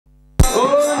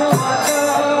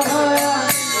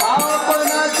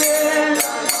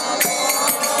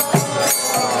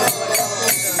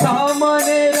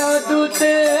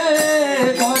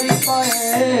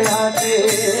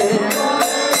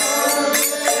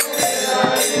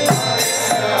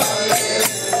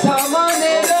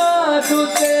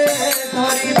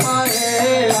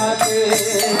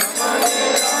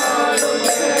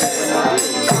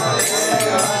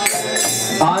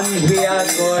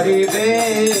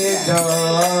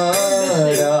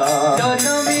जरा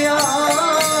जनमिया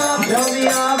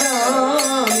भ्रमिया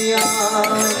भ्रमिया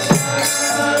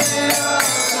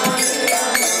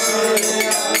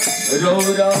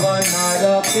रौरव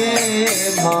नरके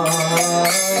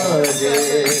मारे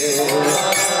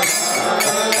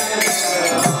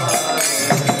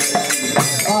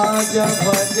आज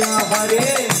भज हरे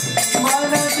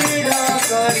मन दृढ़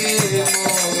करे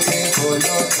मोरे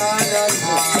बोलो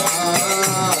तारना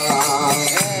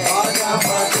आज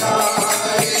भज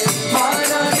हरे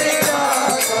मन दृढ़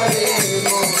करे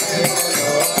मोरे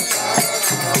बोलो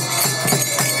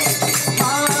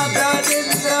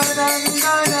ब्रजेंद्र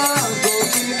नंदन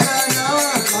गोपी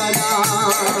प्रणधना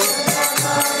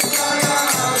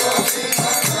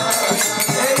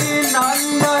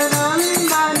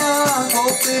नंदनंदन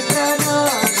गोपी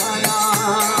प्रणधना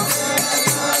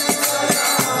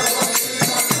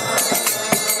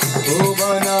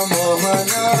भुवन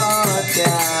मोहन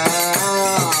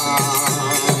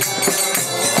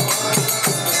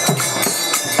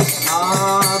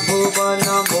भुवन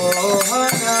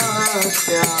मोहन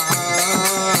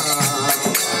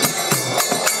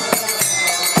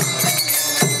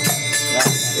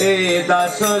ए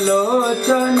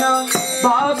दासलोचन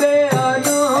भावे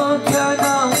अनुक्षण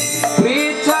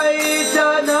मिछाई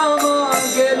जन्म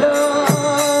गेल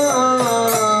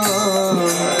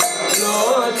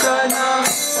लोचन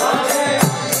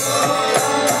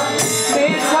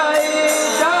मिछाई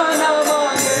जन्म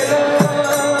गेल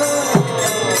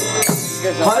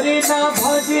हरि न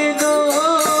भजिनु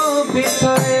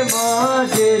विषय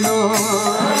मजिनु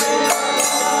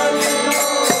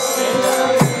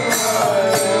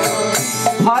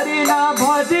हरि न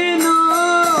भजिनु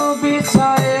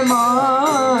विषय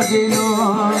मजिनु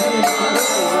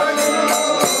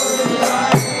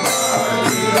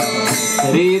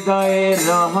हृदय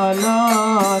रहल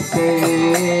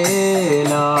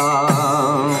सेला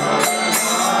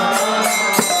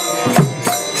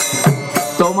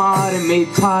तुम्हार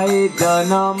मिठाई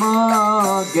जन्म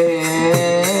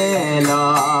गेला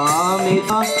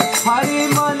हरि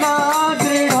मन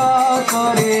दृढ़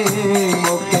करे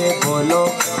मुखे बोलो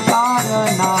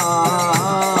तारना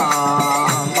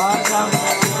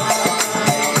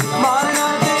मन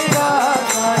दृढ़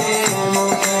करे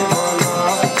मुखे बोलो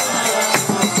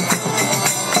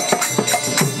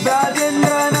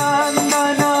ब्रजेंद्र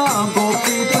नंदन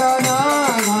गोपी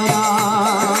प्रणधना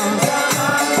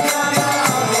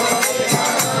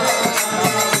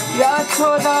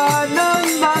यशोदा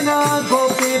नंदन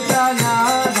गोपी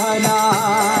प्रणधना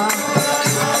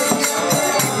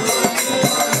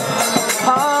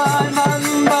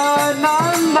नंद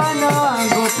नंदन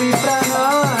गोपी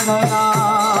प्रणधना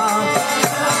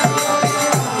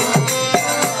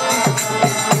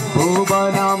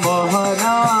भुवन मोहन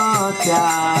जय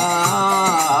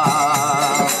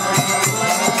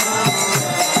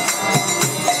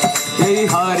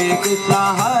हरे कृष्ण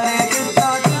कृष्ण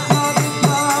कृष्ण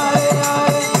हरे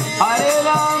हरे हरे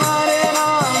राम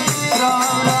राम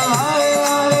राम हरे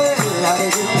हरे हरे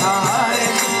कृष्ण हरे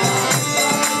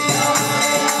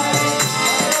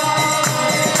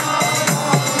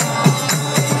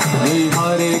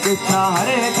कृष्ण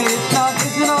हरे Krishna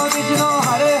Krishna Krishna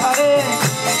Hare Hare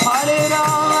Hare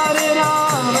Ram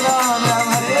Ram Ram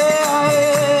Hare Hare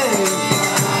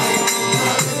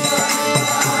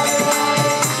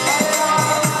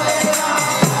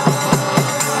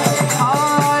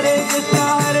Hare Krishna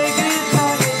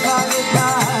Krishna Krishna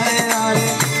Hare Hare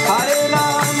Hare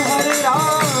Ram Ram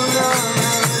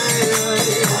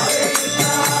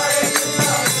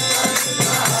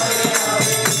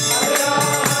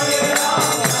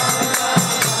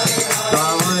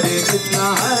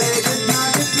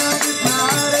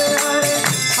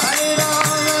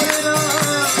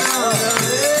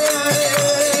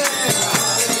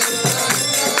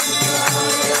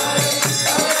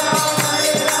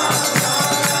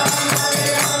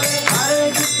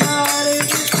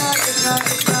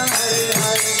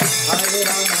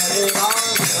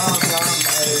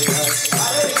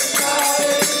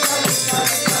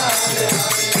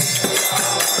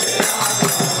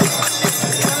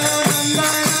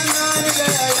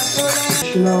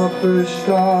Krishna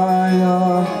Prasthaya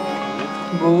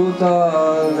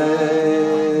Bhutale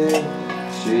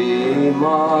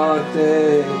Srimate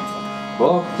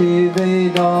Bhakti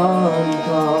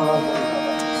Vedanta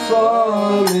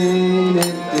Swami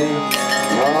Niti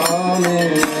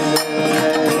Namine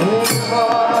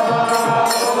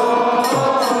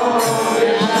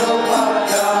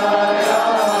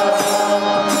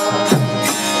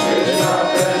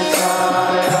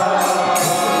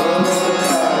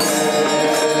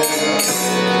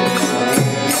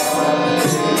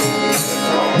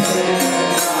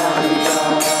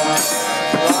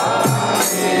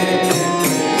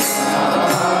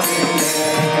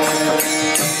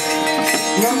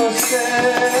Namaste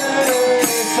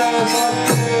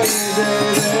Saraswati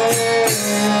Deve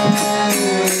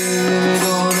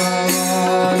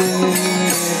Nirodhavani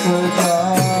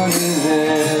Pracharine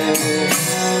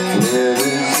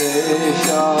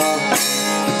Nirvishesha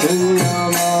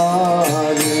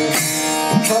Sriyamari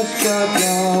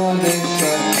Paschatyadesh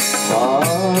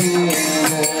Sarine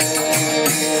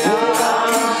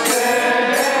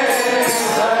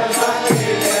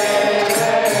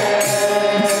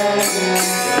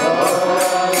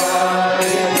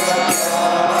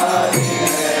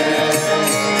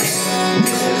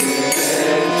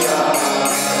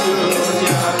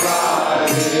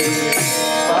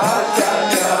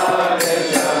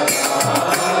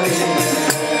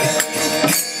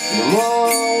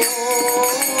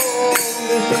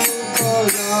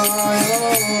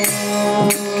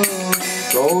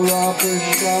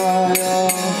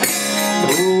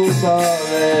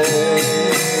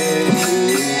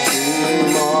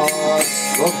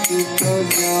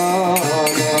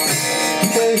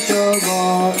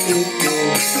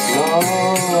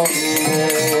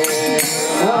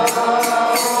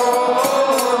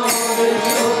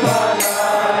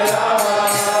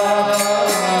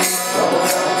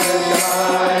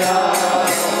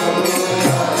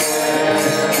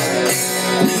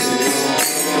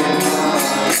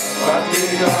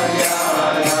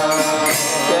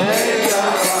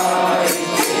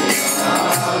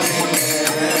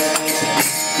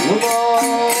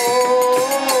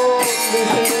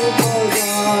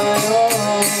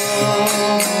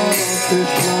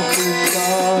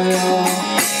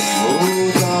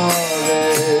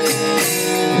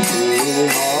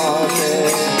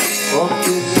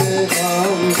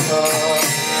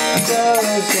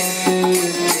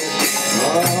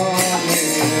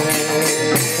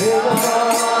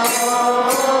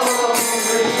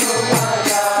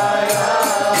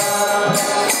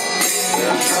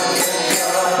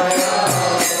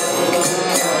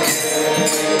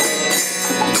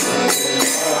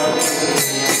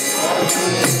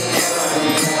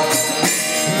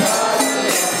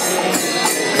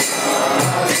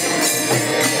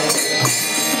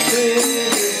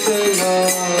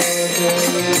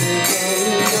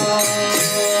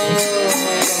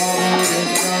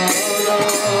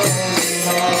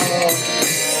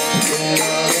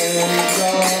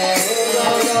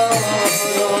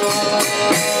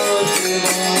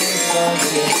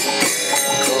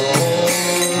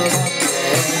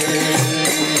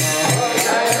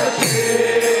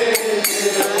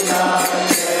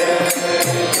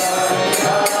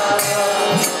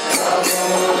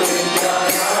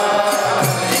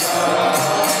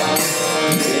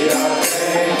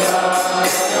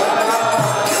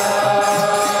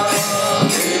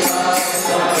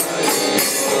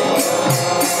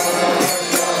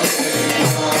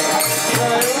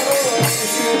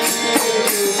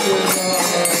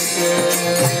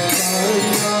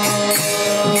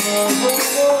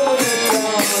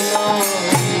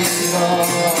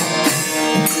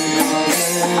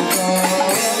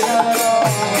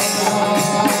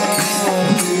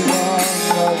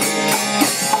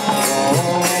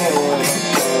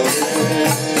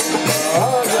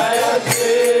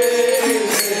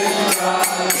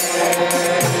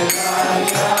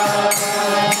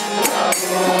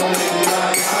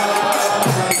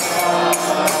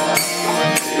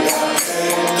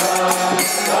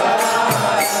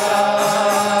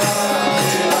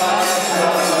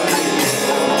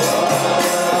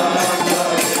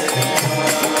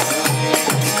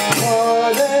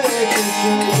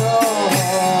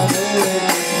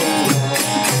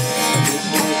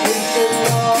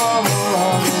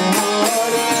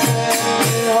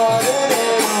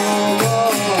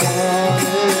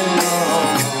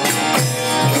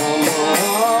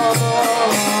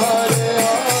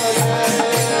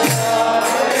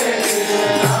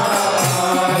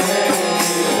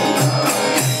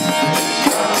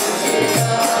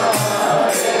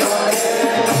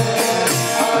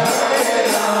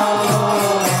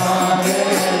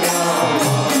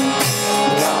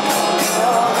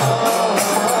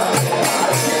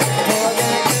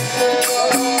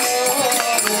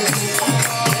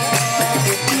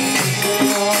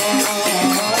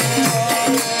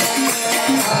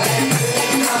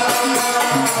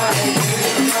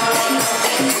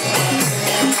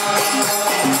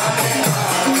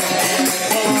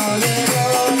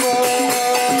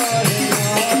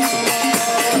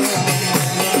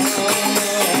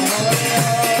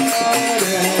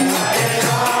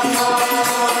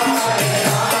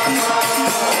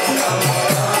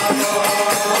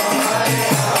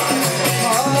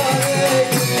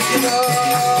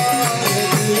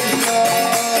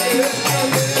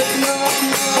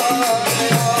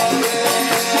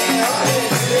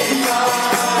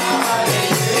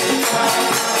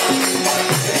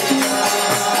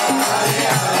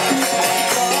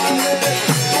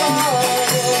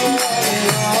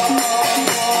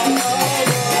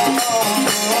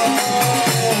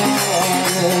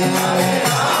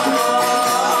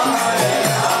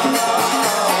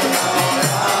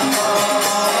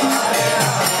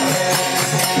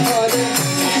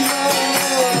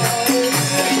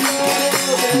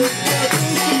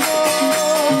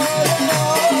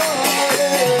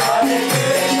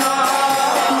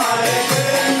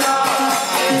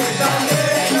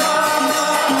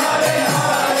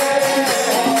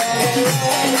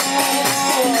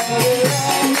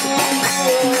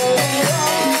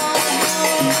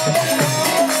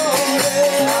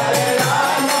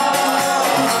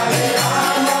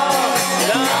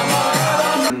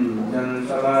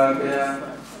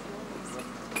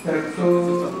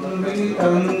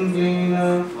येन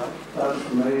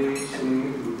तस्मै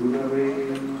श्रीगुरवे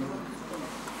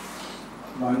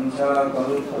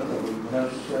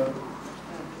वंशाकल्पतरुभ्यश्च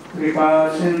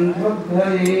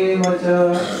कृपासिन्धुभ्यैव च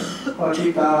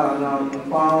पतितानां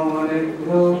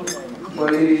पावनेभ्यो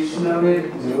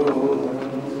वैष्णवेभ्यो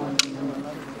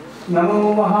नमो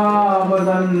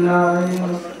महावदन्याय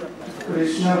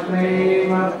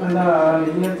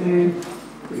कृष्णप्रेमप्रदायते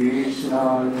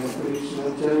कृष्णाय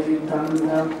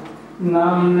कृष्णचैतन्य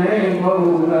नाम्ने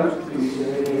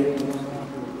गौरक्षिते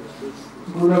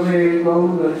गुरवे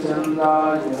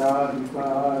गौरचन्द्राय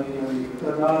राधिकाय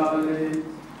तदाले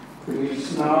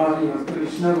कृष्णाय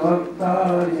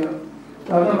कृष्णभक्ताय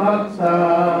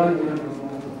तद्भक्ताय नमो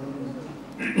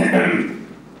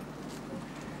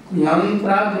यं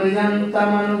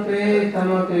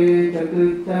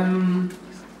प्राव्रजन्तमनुपेतमपेतकृत्यं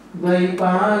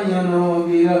द्वैपायनो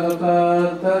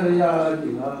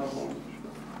विरहकातर्यादिभावो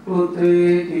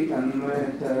पुत्रेति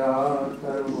तन्मयतया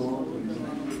सर्वो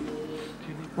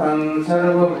तं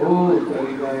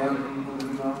सर्वभूतहृदयं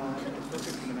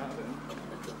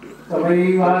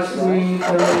तवैवास्मि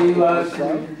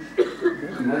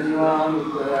न जीवामि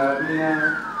त्वया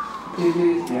इति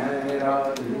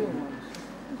ज्ञानराधे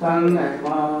तन्नः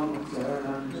मां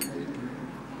शरणं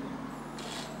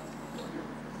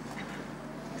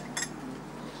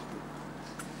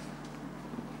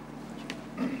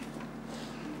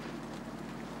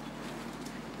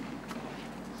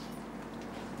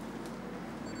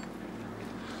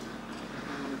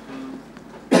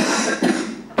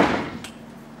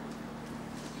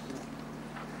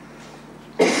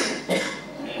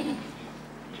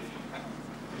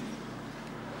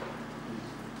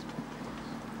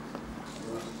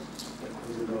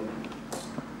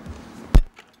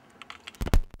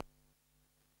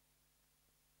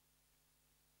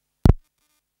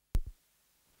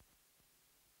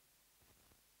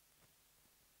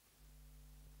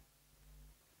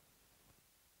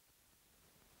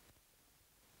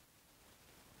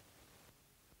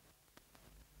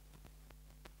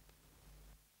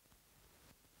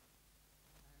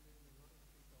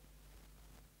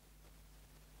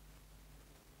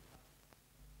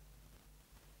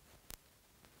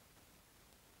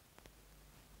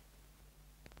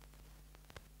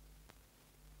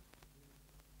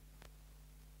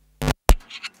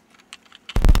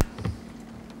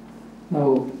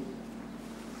Now,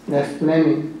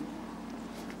 explaining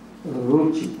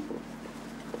Ruchi.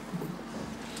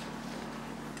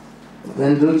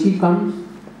 When Ruchi comes,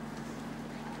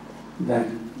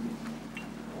 then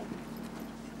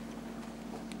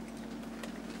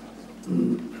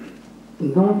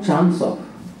no chance of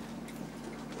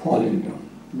falling down.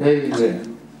 Very rare.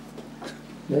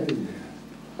 Very rare.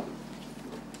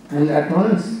 And at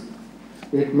once,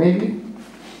 it may be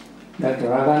that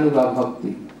Raganuga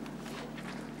Bhakti,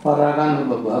 for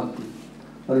Raganuga Bhakti,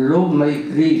 or love my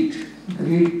greed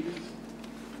to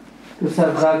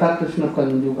serve Radha Krishna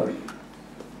conjugal,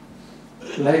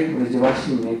 like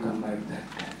Brajavasi may come like that.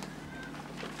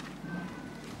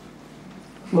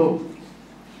 So,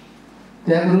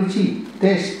 their ruchi,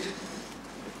 taste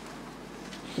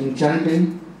in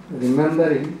chanting,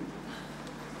 remembering,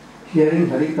 hearing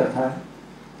Hari Katha,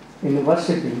 in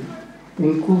worshipping,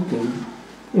 in cooking,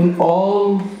 in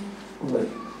all ways.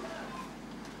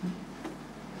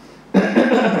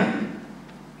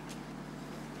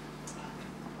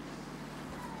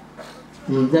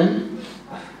 And then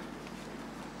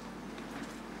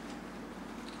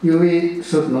you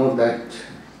should know that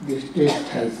this taste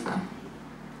has come.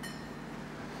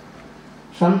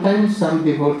 Sometimes some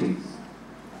devotees,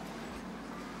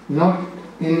 not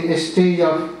in a stage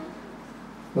of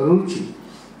ruchi,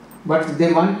 but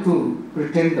they want to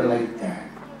pretend like that.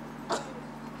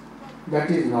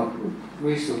 That is not good.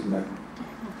 We should not.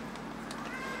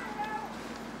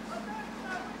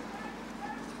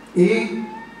 If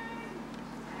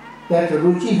that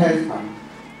ruchi has come,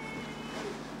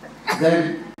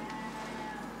 then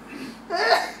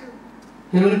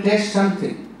he will taste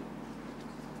something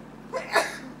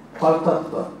called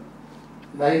tattva,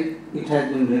 like it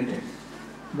has been written.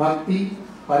 Bhakti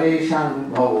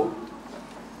pareshan bhavo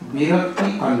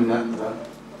virakti annatra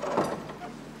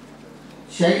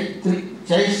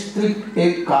chaistrik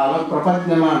ek kala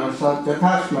prapadnyamana sa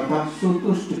jathasmata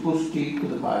sutusti pusti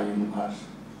kudapaya mukhasa.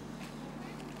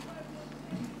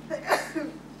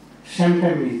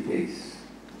 Sometimes is this.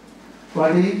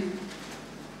 What is?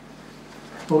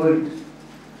 Who will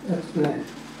explain?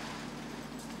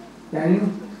 Can you?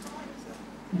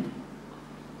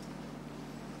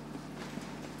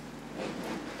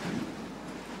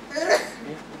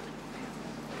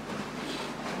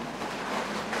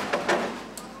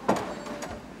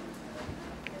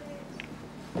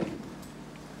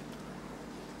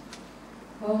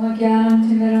 Om Gyanam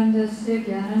Timirandasya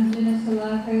Gyanam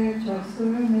Jinasalakaya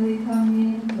Chaksura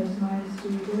Militam Tasmai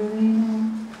Sri Gurave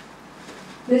Namaha.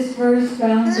 This verse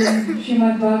found in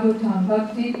Srimad Bhagavatam,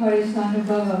 Bhakti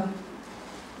Parisanubhava,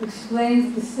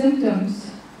 explains the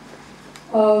symptoms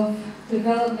of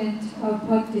development of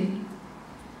bhakti.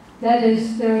 That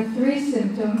is, there are 3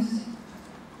 symptoms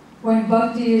when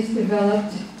bhakti is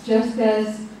developed, just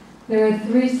as there are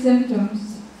 3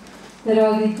 symptoms that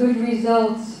are the good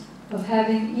results of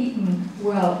having eaten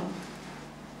well.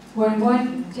 When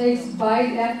one takes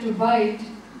bite after bite,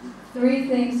 3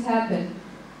 things happen.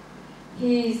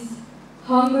 His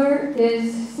hunger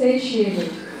is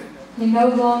satiated. He no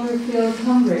longer feels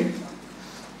hungry.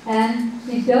 And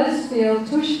he does feel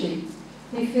tushti.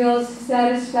 He feels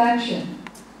satisfaction.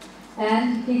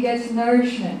 And he gets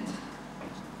nourishment.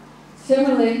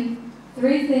 Similarly,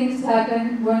 3 things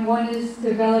happen when one is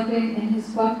developing in his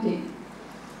bhakti.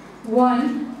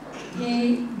 1,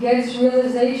 he gets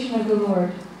realization of the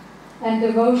Lord and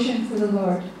devotion for the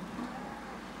Lord.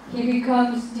 He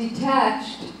becomes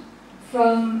detached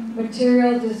from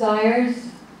material desires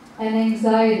and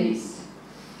anxieties.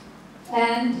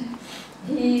 And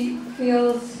he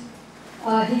feels,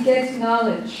 he gets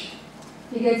knowledge.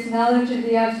 He gets knowledge of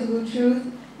the absolute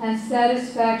truth and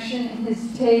satisfaction in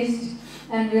his taste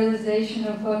and realization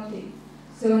of bhakti.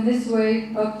 So in this way,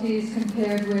 bhakti is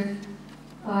compared with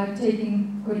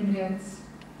taking good meals.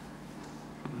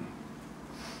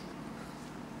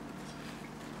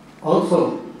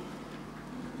 Also,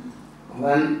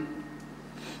 when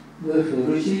the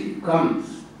Rishi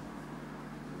comes,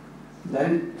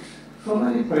 then so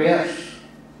many prayers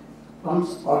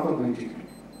comes automatically.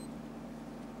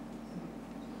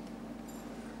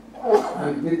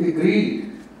 And with the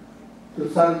greed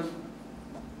to serve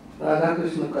Radha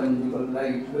Krishna conjugal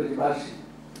like Brajvasi.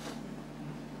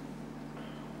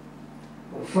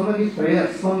 So many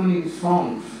prayers, so many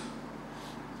songs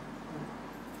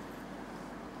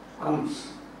comes.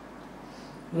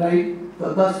 Like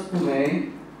Tadastu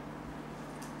me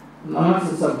Namas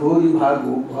Sabhuri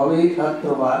Bhagu Bhave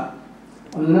Tattva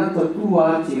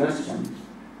Annatatuva Chirasyam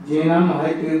Jenam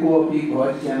Haiteko Api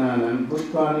Bhajananan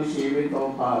Bhuttvani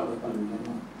Sevito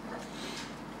Padapanjana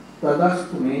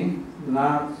Tadastu me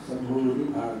Nath Sabhuri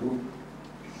Bhagu.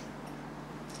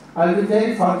 I'll be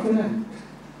very fortunate,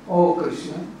 O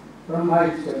Krishna, from my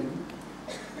study.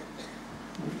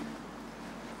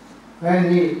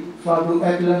 When he saw the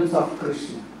excellence of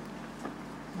Krishna,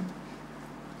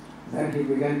 then he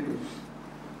began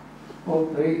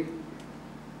to pray.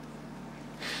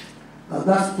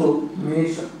 Tadastu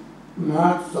Mesha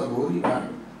Nath Sabhuri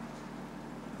Bhagu.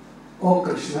 O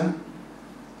Krishna,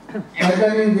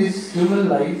 whether in this human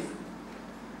life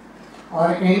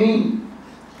or any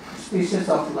species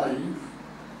of life,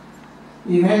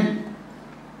 even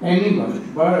animal,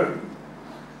 bird,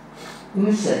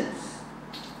 insects,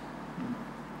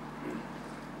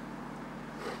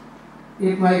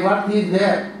 if my bhakti is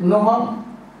there, no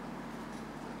harm.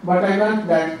 But I want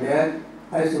that there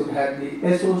I should have the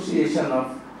association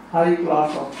of high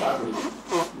class of sadhus.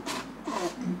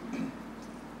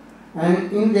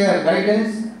 And in their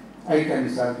guidance, I can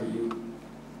serve you.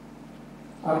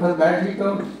 After that he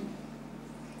told,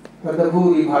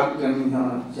 Tadabhuri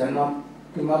bhagyamiha janam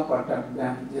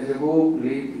kimapatabhyam jajagop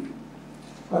levi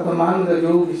Patamanga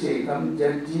Jogishekam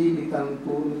Jajjivitam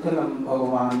Nikalam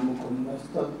Bhagavan Mukundas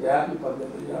Tadyapi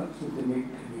Padavaya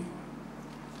Sudimikri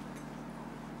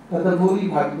Tadabhuri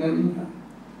Bhagyamiha.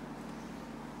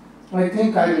 I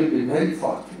think I will be very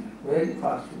fortunate,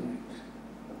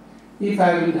 if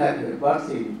I will have a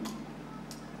birth in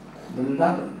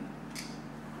Vrindavan,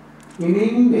 in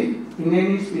any way, in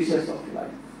any species of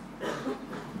life.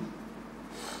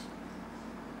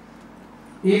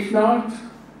 If not,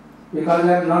 because I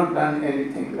have not done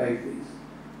anything like this,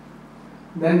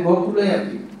 then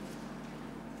Gokulayati,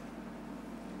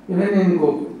 even in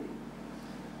Gokul.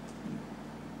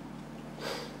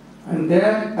 And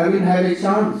there I will have a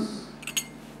chance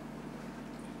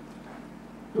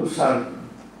to serve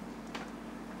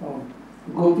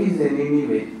gopis in any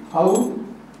way. How?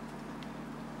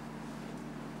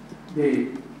 The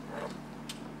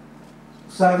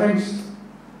servants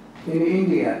in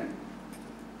India,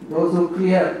 those who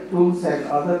clear tools and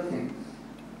other things,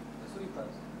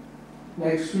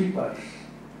 like sweepers.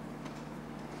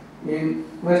 In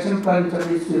Western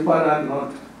countries, sweepers are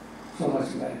not so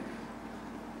much like,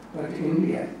 but in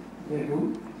India, they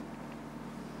do.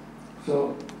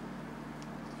 So,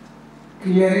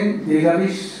 clearing the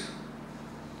rubbish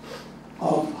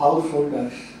of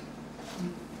householders.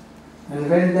 And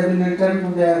when they will return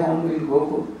to their home in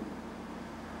Gokul,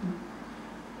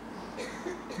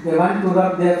 they want to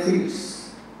rub their feet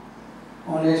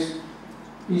on a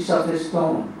piece of a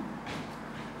stone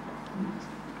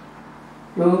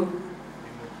to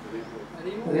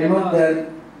remove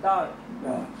their doubts.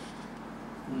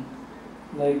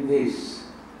 Like this.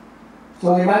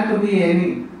 So I want to be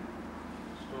any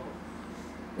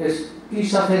a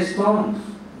piece of a stone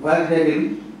where they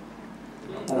will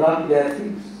rub their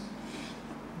feet.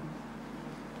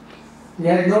 He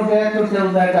had no dare to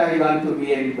tell that I want to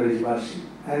be any Brajvasi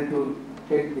and to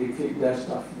take the feet dust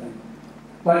of them.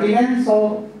 But even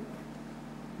so,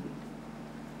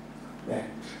 that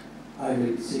I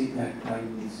will see that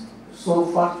time is so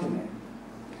fortunate.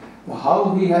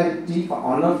 How he had deep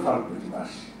honor for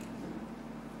Brajvasi.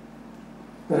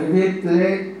 The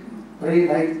we pray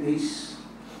like this.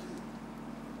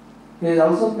 He is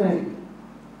also praying.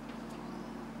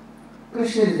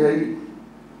 Krishna is very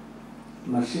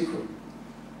merciful,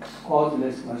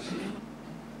 causeless merciful.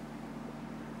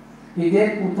 He gave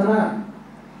Putana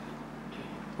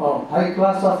a high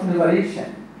class of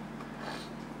liberation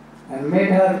and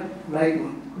made her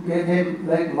gave him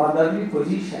like motherly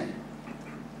position.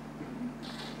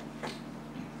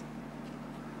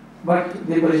 But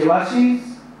the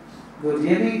Brajvasis, they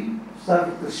really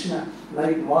serve Krishna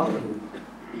like motherhood.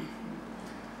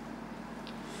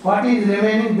 What is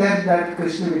remaining there that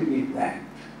Krishna will give that?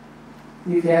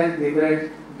 If he has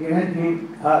given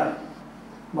him her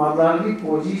motherly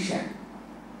position,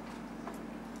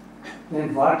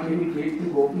 then what he will give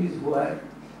to gopis who are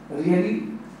really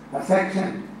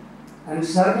affection and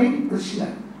serving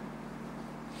Krishna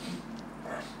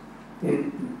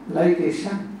in like a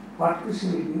son? What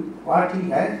Krishna will give, what he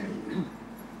has to give.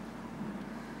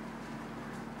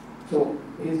 So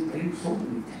he is doing so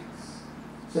many things.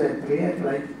 So a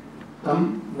prayer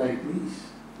come like this.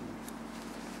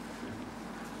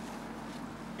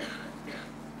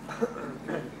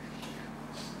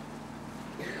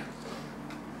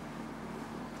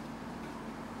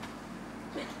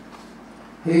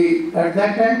 He at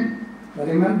that time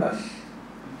remembers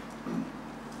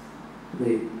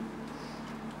the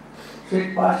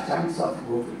sweet pastimes of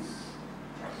gopis.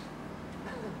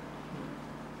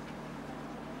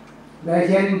 By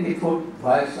hearing the pure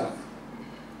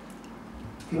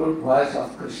voice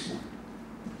of Krishna,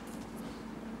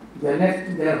 they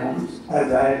left their homes,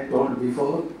 as I had told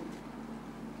before.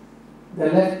 They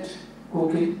left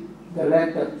cooking, they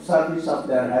left the service of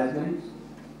their husbands,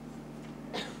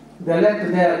 they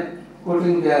left their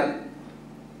putting their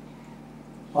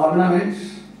ornaments,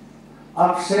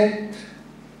 upset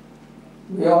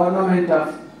the ornament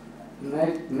of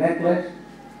necklace,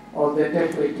 or they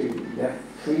take it in their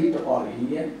feet or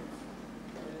here.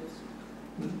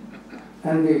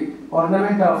 And the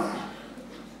ornament of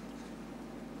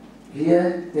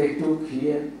here, they took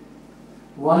here.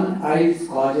 One eye's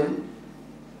kajal.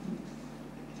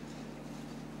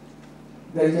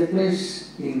 There is a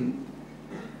place in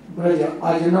Braja,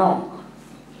 Ajnak.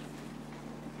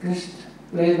 Krishna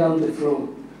played on the floor.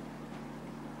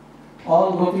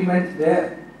 All gopi went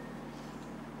there.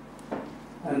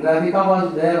 And Radhika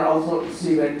was there also,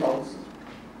 she went also.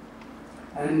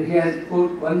 And he has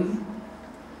put one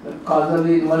kajal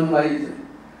in one eye.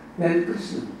 Then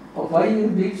Krishna, oh, why you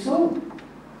did so?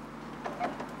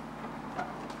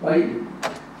 Why?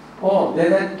 Oh, they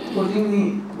were putting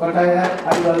me, but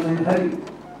I was in hurry.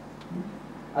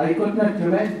 I could not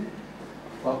prevent.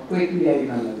 Oh, quickly I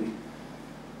ran away.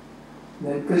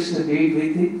 Then Krishna did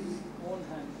with his own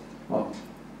hand. Oh.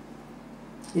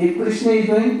 If Krishna is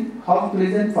doing, how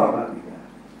pleasant for Radhika.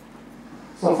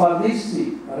 So for this she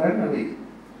ran away.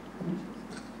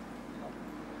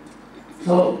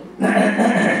 So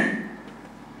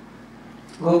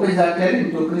gopis are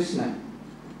telling to Krishna,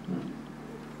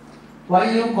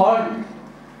 why you called?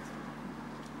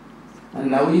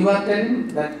 And now you are telling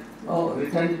that, oh,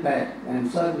 return back and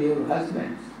serve your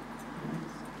husbands.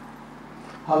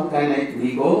 How can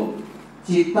we go?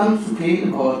 Chittam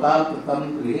sukhin bhavata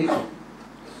pratam grihesu.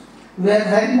 We are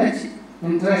very much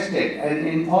interested and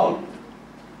involved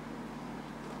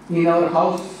in our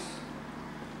house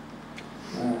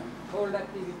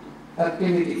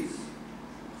activities.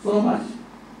 So much.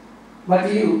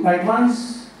 But you at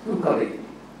once took away.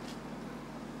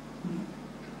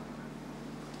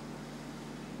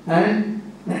 And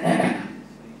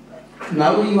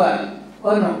now you are,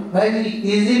 oh no, very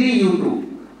easily you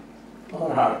took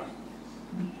our heart.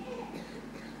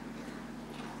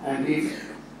 And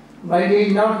if by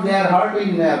it not their heart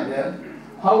is there,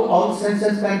 how all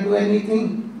senses can do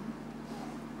anything?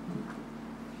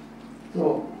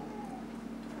 So,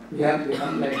 we have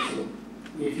become like so.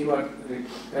 If you are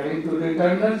returning to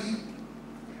returners,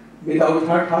 without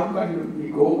heart, how can we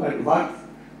go and what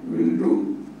we will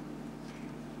do?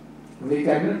 We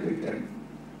cannot return.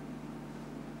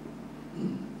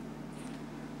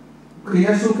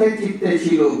 गृह सुखे चित्ते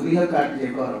छिलो गृह कार्य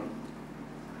करो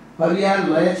हरिया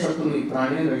लय छतुनी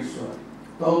प्राणे ईश्वर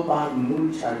तो पार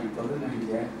मूल छाड़ी पद नहीं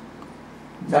जाए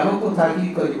जानो को था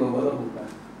कि करीब बल होगा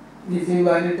If you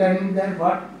are returning there,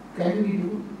 what can we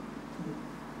do?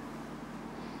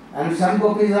 And some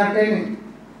gopis are telling,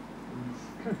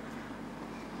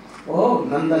 oh,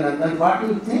 Nandan, what do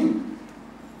you think?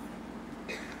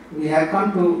 We have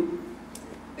come to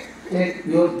take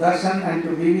your darshan and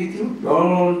to be with you.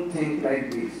 Don't think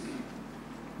like this.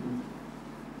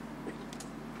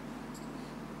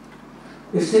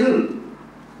 Still,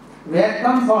 we have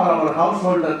come for our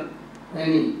householder,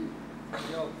 any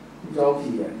job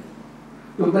here.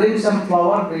 To bring some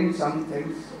flower, bring some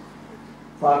things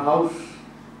for house.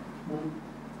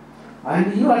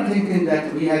 And you are thinking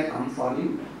that we have come for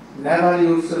you. Never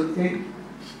you should think.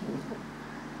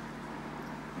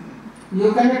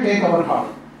 You cannot take our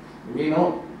heart. We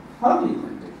know how you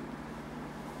can take.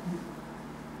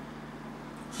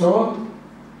 So,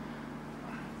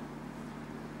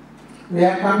 we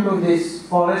have come to this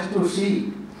forest to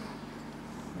see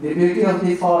the beauty of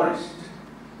the forest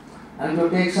and to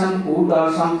take some wood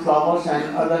or some flowers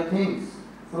and other things,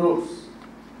 fruits.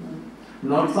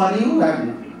 Not for you, have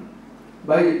not.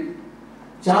 By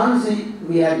chance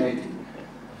we have met you.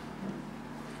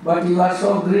 But you are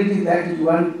so greedy that you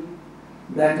want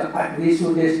that we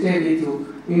should stay with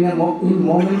you. In a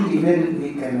moment even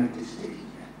we cannot stay here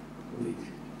with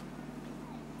you.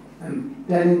 And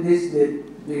telling this, they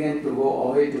began to go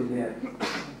away to their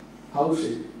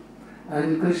houses.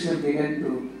 And Krishna began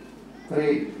to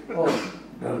pray, oh,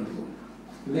 don't go.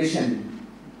 Listen.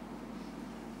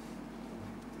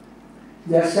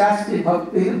 यशास्ति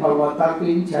भक्तिर भगवता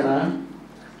किंचना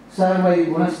सर्वै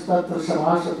गुणस्तत्र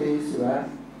समासते शिवा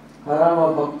हराव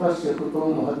भक्तस्य कुतो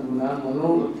महद्गुणा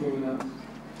मनोरथेन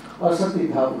असति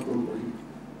धावतो बहि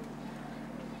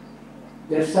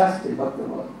यशास्ति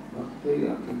भक्तिर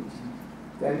किंचना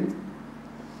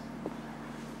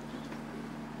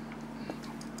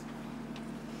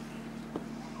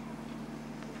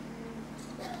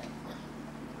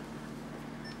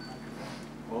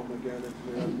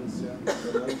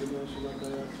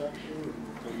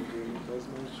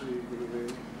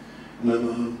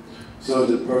So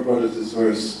the purport of this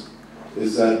verse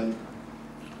is that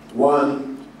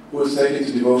one who is taken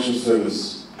to devotional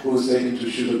service, who is taken to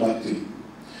Shuddha Bhakti,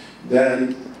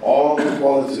 then all the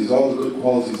qualities, all the good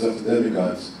qualities of the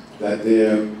demigods, that they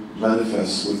are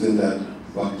manifest within that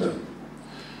bhakta.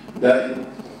 That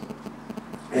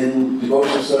in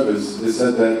devotional service, it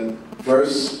said that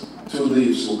first two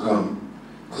leaves will come,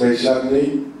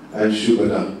 Kleshagni and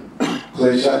Shubhada.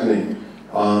 Kleshagni,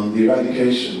 the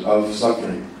eradication of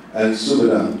suffering, and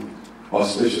Subhada,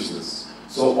 auspiciousness.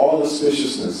 So all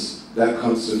auspiciousness, that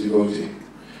comes to devotee.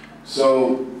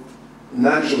 So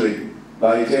naturally,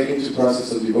 by taking to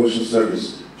process of devotional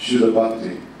service, Shuddha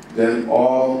Bhakti, then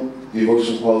all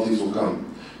devotional qualities will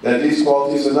come. That these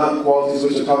qualities are not qualities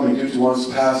which are coming due to one's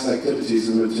past activities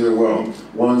in the material world,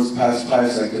 one's past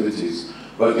pious activities,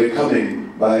 but they're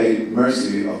coming by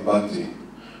mercy of Bhakti.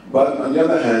 But on the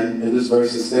other hand, in this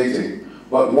verse is stating,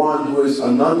 but one who is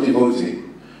a non-devotee,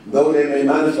 though they may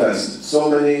manifest so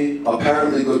many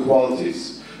apparently good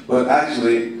qualities, but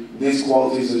actually these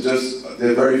qualities are just,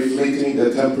 they're very fleeting,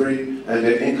 they're temporary, and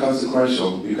they're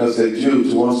inconsequential because they're due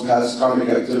to one's past karmic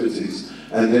activities,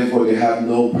 and therefore they have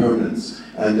no permanence,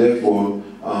 and therefore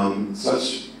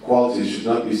such qualities should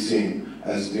not be seen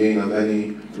as being of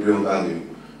any real value.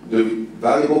 The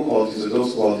valuable qualities are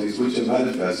those qualities which are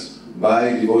manifest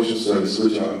by devotional service,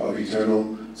 which are of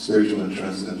eternal, spiritual, and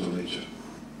transcendental nature.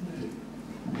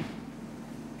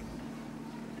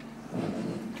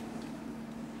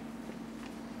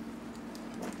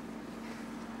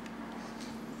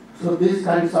 So these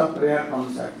kinds of prayer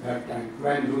comes at that time,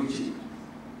 when Ruchi.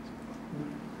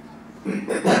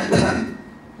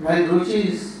 When Ruchi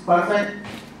is perfect,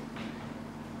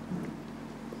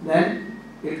 then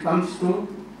it comes to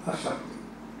Asakti.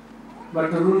 But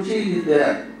Ruchi is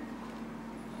there,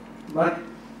 but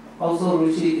also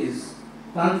Ruchi is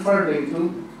transferred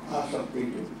into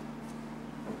Asakti too.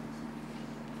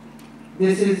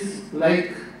 This is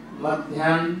like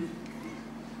Madhyan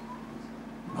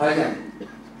Bhajan,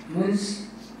 means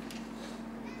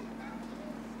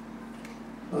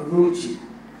Ruchi.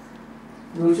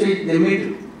 Ruchi is the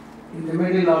middle, in the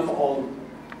middle of all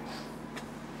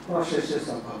processes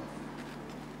of bhakti.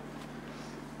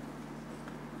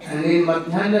 And in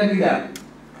Madhyana Gita,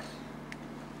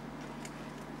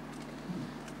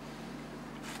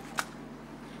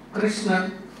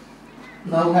 Krishna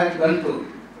now had gone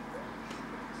to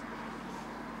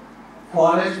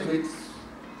forest with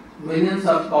millions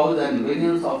of cows and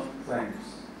millions of friends.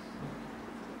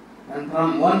 And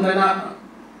from one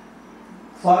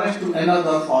forest to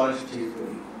another forest he is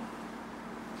going.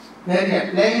 There he is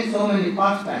playing so many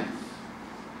pastimes,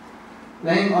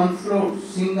 playing on flute,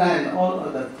 singa and all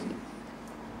other things.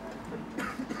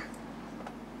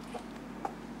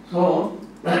 So,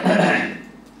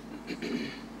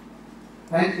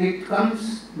 when it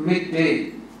comes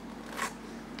midday,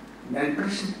 then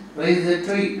Krishna plays a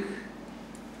trick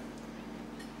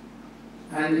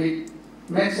and it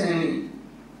makes any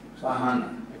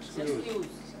bahana,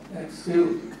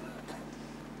 excuse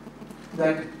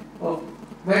that, oh,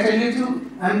 wait a little,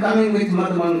 I am coming with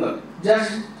Madhumanga,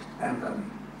 just I am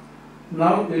coming.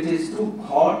 Now it is too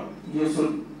hot, you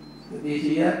should be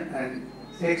here and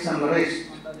take some rest.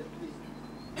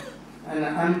 And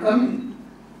I am coming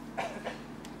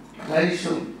very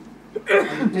soon.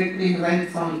 And quickly he went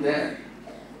from there.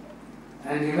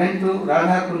 And he went to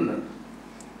Radha Kunda.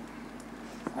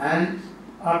 And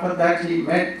after that he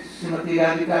met Srimati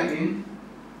Radhika in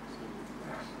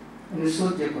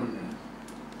Surya Kunda.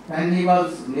 When he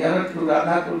was nearer to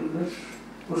Radha Kunda's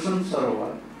Kusum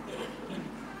Sarovar,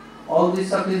 all the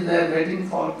Sakhis there waiting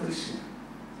for Krishna.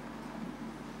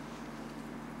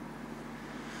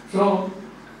 So,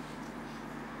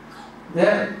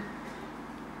 there,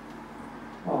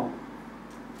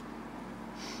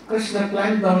 Krishna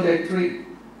climbed down a tree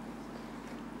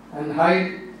and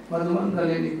hid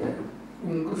Madhumangalini there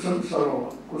in Kusum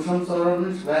Sarovar. Kusum Sarovar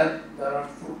is where there are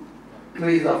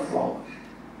trees of flowers.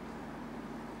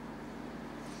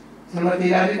 Srimati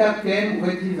Radhika came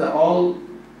with his all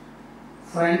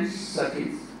friends,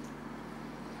 Sakhis,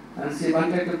 and she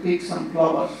wanted to pick some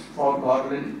flowers for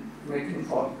garland making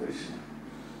for Krishna.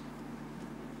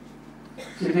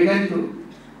 She began to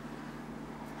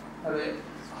have a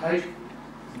high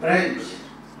branch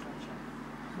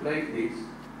like this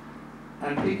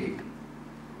and pick it.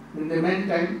 In the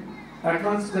meantime, at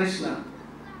once Krishna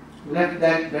left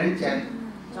that branch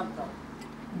and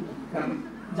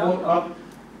moved up,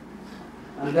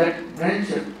 and that branch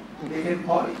became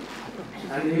holly.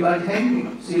 And he was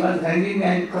hanging, she was hanging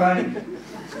and crying.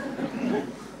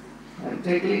 And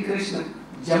quickly Krishna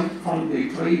jumped from the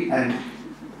tree and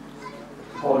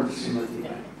called Srimati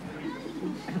Radhika.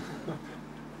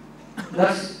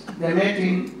 Thus they met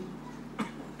in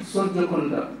Surya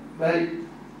Kunda, very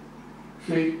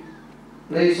sweet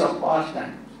place of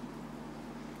pastimes.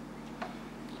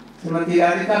 Srimati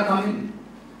Radhika coming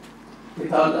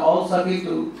without all Sakhi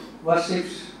to worship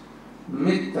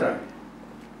Mitra.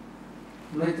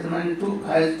 Mitra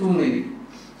has two meanings.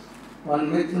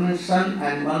 One Mitra means son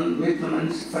and one Mitra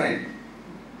means friend.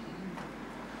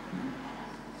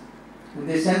 In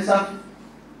the sense of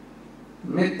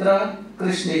Mitra,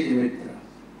 Krishna is Mitra.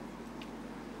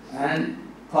 And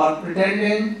for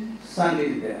pretending, sun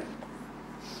is there.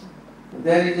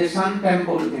 There is a sun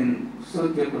temple in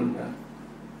Surya Kunda.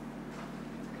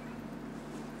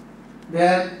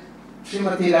 There,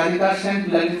 Srimati Radhika sent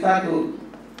Lalita to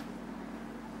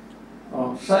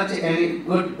search any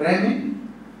good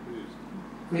Brahmin.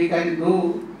 We can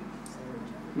do,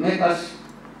 make us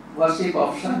worship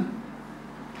of sun.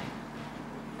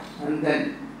 And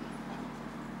then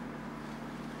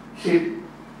she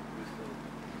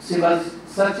was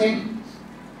searching,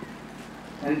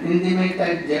 and in the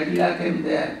meantime Jatila came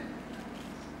there.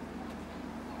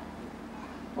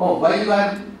 Oh, why you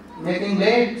are making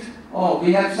late? Oh,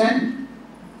 we have sent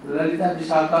Lalita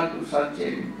Vishaka to search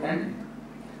a friend.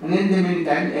 And in the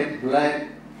meantime, a black,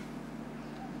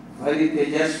 very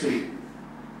tejasvi,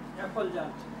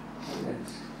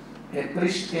 a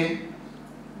priest came,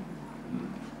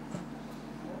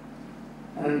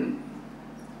 and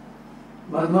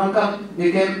Madhumaka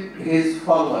became his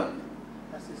follower,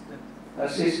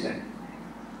 assistant.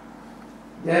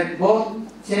 They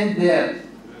both changed their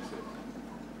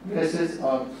dresses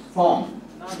or form.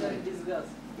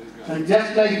 And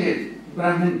just like a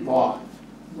Brahmin born,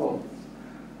 both.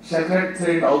 Sacred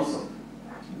thread also,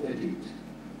 they did.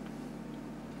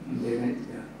 And they went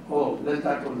there. Oh,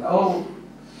 Lalita told, oh,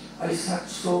 I searched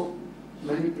so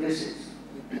many places.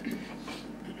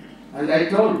 And I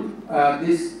told,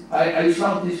 I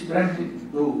saw this Brahmin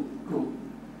do too.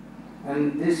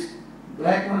 And this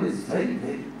black one is very,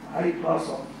 very high class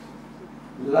of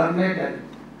learned and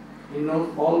he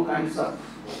knows all kinds of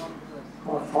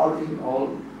following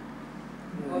all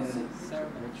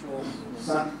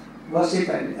worship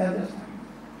and other things.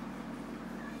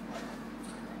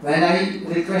 When I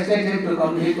requested him to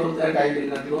come, he told that I will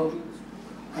not go.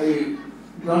 I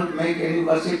don't make any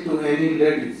worship to any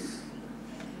ladies.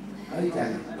 I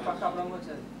cannot.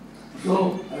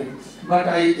 So, but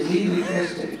I really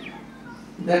requested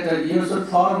that you should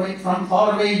from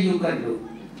far away you can do.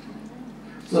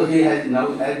 So he has now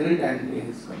agreed and he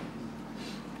has come.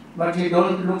 But he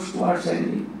don't look towards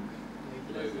any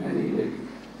lady.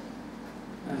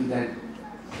 And then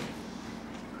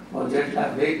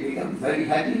Jetla become very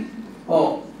happy.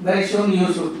 Oh, very soon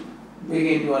you should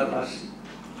begin your worship.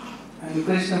 And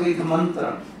Krishna with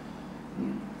mantra.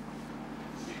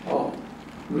 Oh,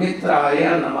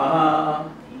 Mitraya Namaha.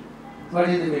 What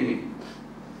is the meaning?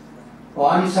 Oh,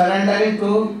 I am surrendering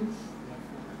to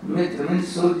Mitra, means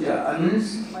Surya,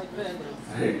 means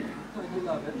friend.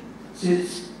 She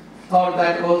thought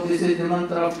that, oh, this is the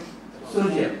mantra of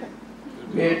Surya.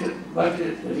 But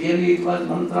really it was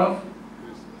mantra of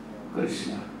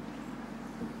Krishna.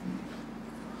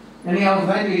 Anyhow,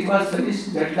 when it was finished,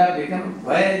 Jatla became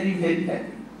very, very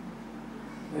happy.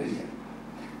 Very happy.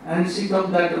 And she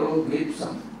told that, oh, give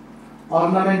some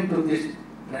ornament to this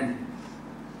friend.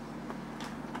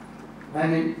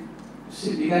 When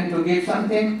she began to give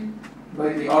something,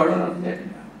 by the order of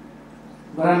Jatla,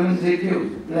 Brahmin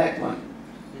refused, black one,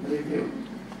 refused.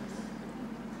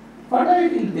 What I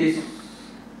will this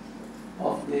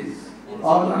of these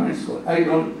ornaments? I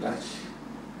don't touch.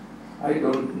 I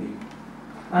don't need.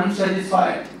 I am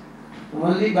satisfied.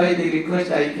 Only by the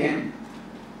request I came.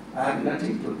 I have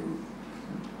nothing to do.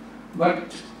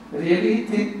 But really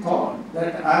thought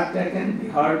that I have taken the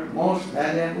heart most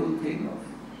valuable thing of.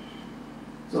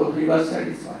 So he was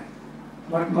satisfied.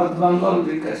 But Madhvangal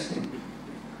requesting,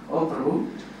 oh Prabhu,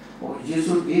 oh, you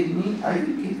should give me, I will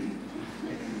give you.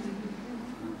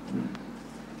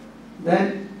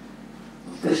 Then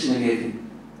Krishna gave him.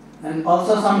 And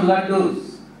also some laddus.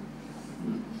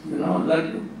 You know,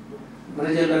 laddu,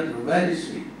 Braja laddu, very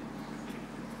sweet.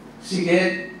 She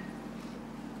gave,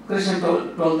 Krishna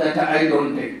told that I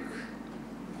don't take.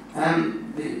 I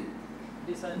am the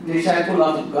disciple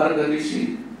of Garga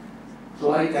Rishi,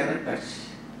 so I cannot touch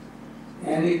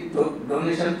any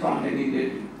donation from any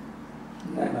lady.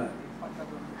 Never.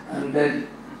 And then,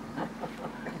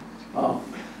 oh,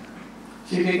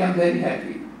 she became very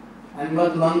happy. And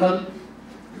was Mangal.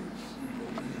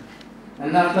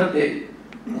 And after they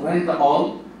went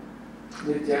all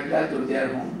with Jatla to their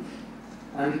homes.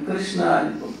 And Krishna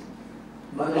and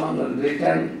Madhavangal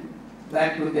returned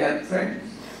back to their friends.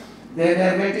 They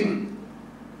were waiting.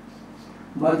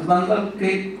 Madhavangal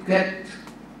kept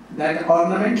that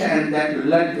ornament and that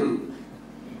laddu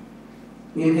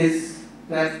in his,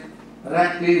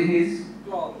 wrapped in his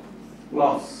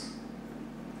cloth.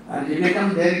 And he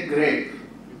became very great.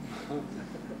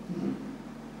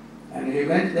 And he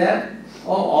went there,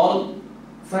 oh, all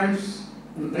friends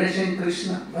embracing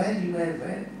Krishna. Where you are,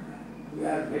 where? We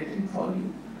are waiting for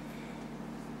you.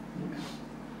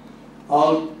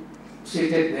 All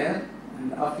seated there,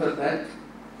 and after that,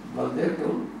 Baldev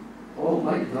told, oh,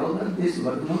 my brother, this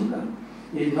Madhumanga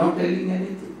is not telling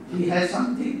anything. He has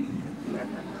something.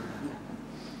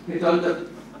 He told them,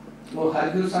 oh,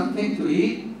 have you something to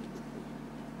eat?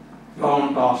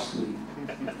 Don't ask me.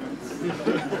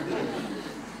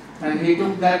 And he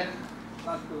took that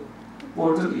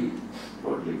pottery,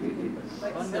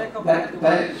 that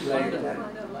bag like that,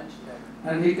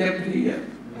 and he kept here.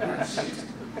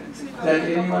 That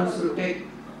anyone should take,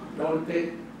 don't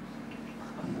take.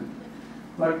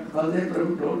 But Baldev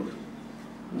Prabhu told,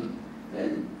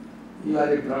 then you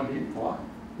are a Brahmin boy,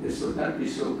 you should not be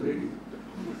so greedy.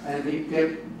 And he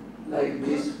kept like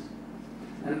this,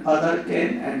 and other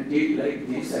came and did like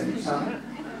this, and some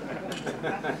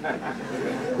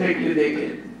quickly they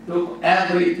came, took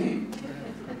everything.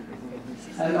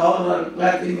 And all were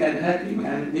clapping and happy,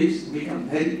 and this became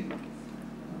very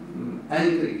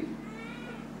angry.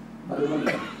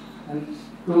 And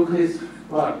took his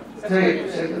trade,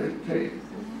 separate trade.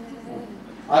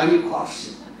 I will curse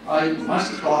you. I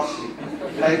must curse you.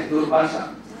 Like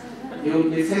Durvasa. You will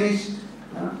be finished.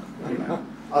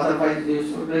 Otherwise you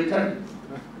should return.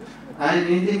 And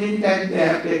in the meantime they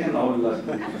have taken all the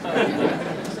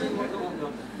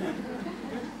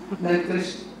Then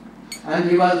Krishna, and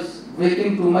he was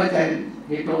weeping too much, and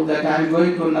he told that I am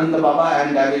going to Nanda Baba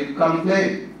and I will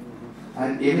complain.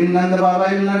 And even Nanda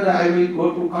Baba will not, I will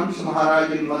go to Kamsa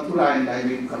Maharaja in Mathura and I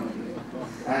will complain.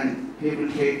 And he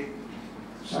will take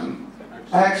some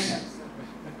action.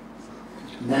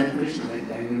 Then Krishna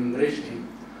went and embraced him.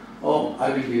 Oh, I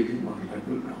will give him one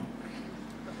laddu now.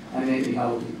 And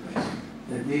anyhow he pressed.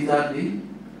 That these are the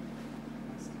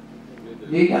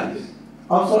Leelas.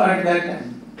 Also at that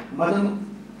time,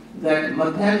 that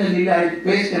Madhyana Leela is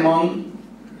best among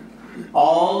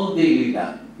all the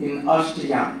Leela in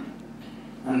Ashtayam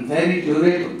and very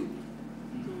durable.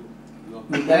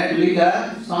 In that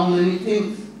Lila, so many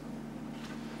things.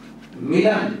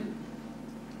 Milan.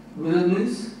 Milan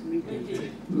means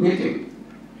meeting.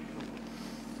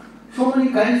 So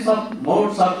many kinds of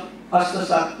modes of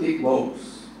Ashtasaktic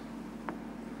modes.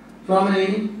 So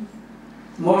many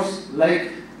modes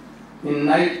like in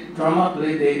night drama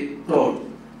play they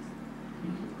told.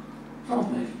 So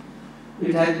many.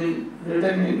 It has been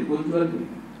written in Ujjwal.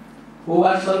 Who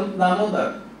was Sarup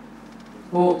Damodar?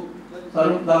 Who?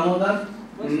 Sarup Damodar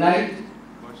in night?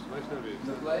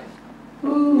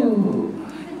 Ooh.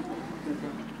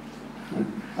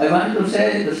 I want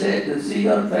to see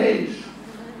your face.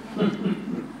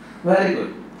 Very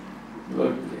good.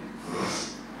 Good.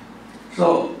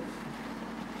 So,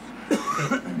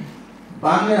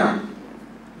 Bhamya.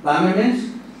 Bhamya means?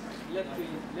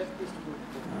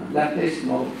 Leftist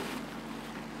mode.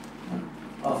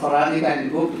 Of Radhika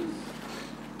and Gopis.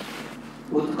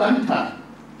 Utkantha.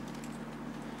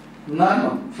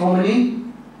 Narma. So many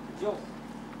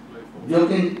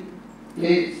joking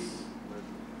plays.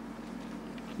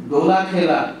 Dola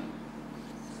khela.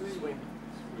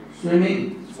 Swimming.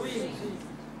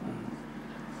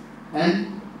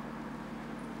 And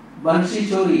Bansi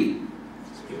Chori.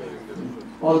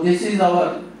 Oh, this is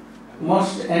our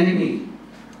most enemy.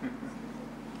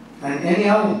 And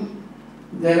anyhow,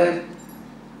 they were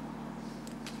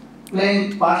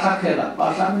playing Pasha khela.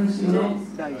 Pasha means, you know?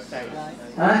 Dice.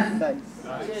 Huh?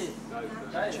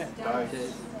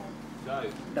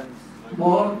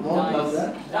 More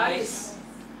louder. Dice.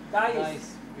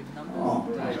 Oh,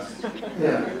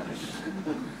 yeah.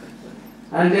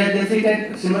 And they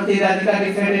defeated, Srimati Radhika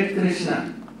defeated Krishna.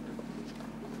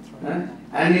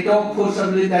 And he took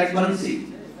forcibly that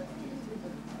Bansi.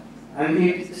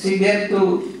 And she gave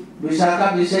to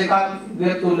Vishaka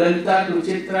gave to Lalita, to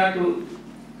Chitra, to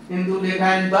Indulekha,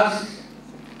 and thus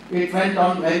it went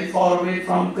on very far away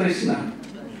from Krishna.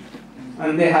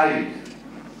 And they hid.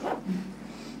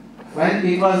 When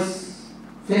it was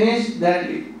finished, that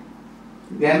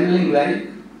gambling like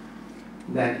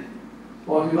that,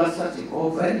 oh, he was searching, oh,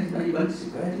 where is my Bansi?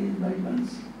 Where is my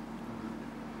Bansi?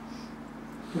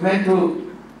 He went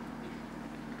to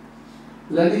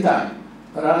Lalita.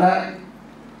 Radha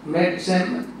made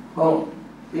same, oh,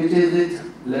 it is with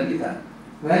Lalita.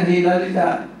 When he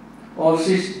Lalita, oh,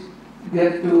 she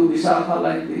gave to Vishakha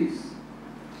like this,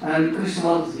 and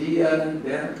Krishna was here and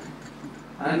there,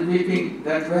 and weeping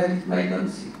that where is my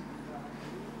Bansi?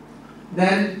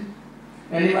 Then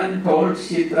anyone told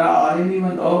Chitra or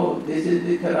anyone, oh, this is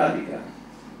with Radhika.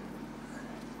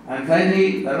 And when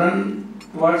he ran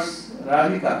towards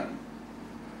Radhika,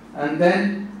 and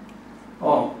then,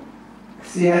 oh,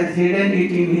 she had hidden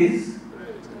it in his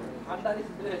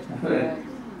bread.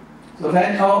 So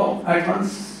when, oh, at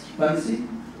once Bansi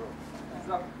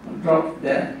dropped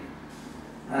there,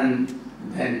 and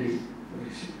then he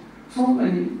so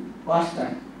many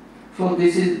pastimes. So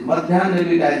this is Madhyana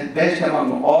Lila is best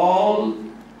among all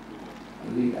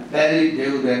Lila, very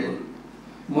devotional.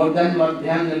 More than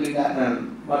Madhyana Lila,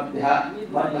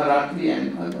 Madhyaratri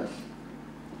and others.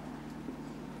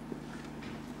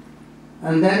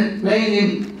 And then playing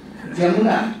in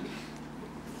Jamuna,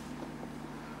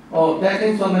 or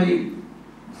taking so many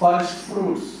forest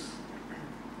fruits.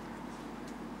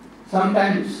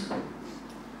 Sometimes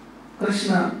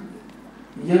Krishna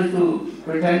used to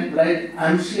pretend like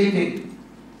I'm sleeping.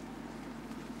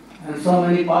 And so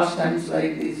many pastimes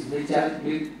like this which are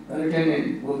written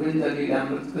in Govinda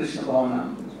Lilamrit Krishna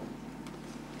Bhavana.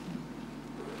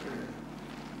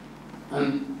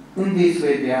 And in this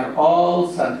way they are all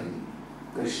serving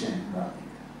Krishna and Radhika.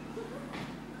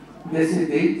 This is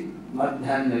the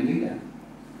Madhyana Lila.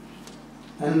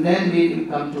 And then we will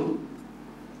come to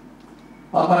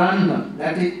Aparanna,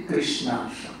 that is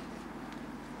Krishna's.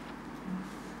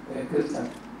 Krishna.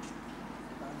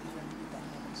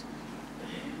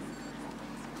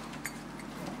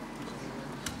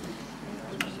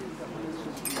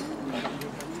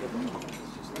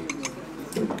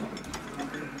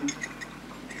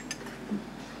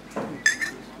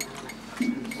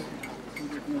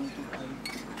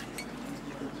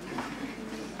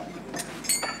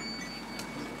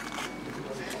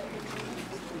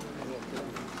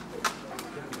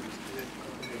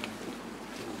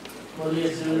 बोलिए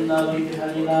वृंदावन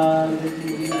बिहारी लाल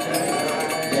की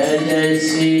जय जय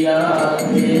श्री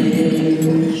राधे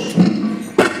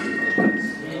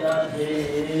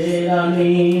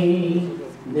रानी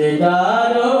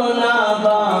देदारो ना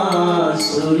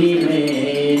बांसुरी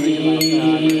मेरी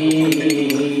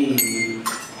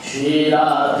श्री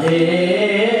राधे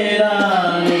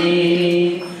रानी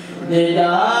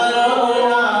देदारो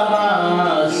ना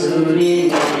बांसुरी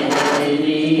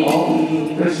मेरी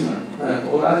Krishna.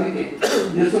 Radhika.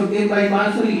 This was given by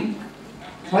Bansuri.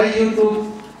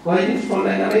 Why this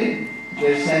following away?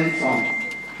 The same song.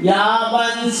 या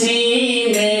बंसी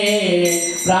में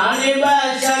प्राण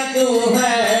बसा तू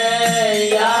है,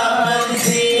 या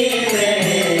बंसी में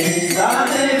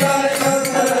प्राण बसा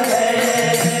तू है,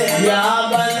 या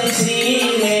बंसी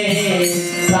में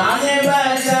प्राण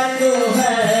बसा तू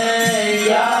है,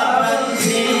 या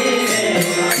बंसी में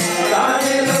प्राण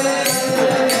बसा तू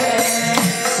है,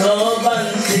 सो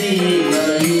बंसी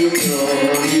गई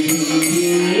चोरी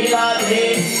राधे,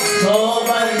 सो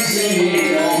बंसी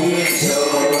गई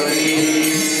चोरी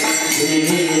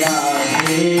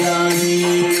राधे रानी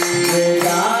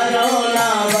बेदारो ना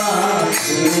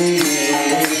बांसुरी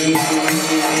मेरी,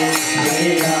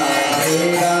 राधे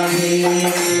रानी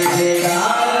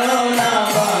बेदारो ना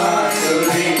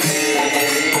बांसुरी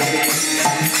मेरी,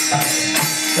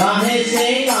 काहे से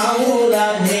गाऊं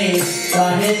राधे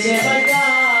काहे से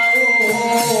बजाऊं,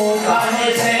 काहे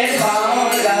से गाऊं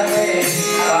राधे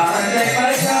काहे से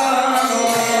बजाऊं,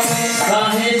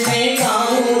 काहे से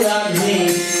गाऊं राधे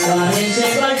काहे से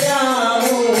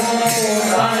बजाऊं,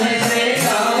 काहे से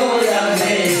गाऊं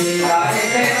राधे काहे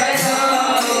से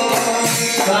बजाऊं,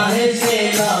 काहे से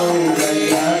गाऊं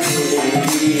गैया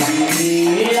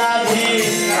तेरी राधे,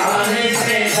 काहे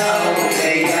से गाऊं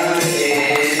गैया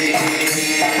तेरी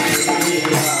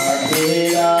राधे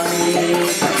रानी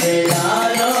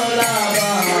बेदारो ना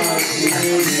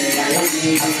बांसुरी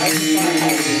मेरी,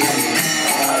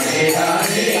 राधे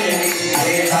रानी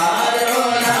बेदारो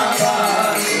ना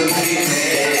बांसुरी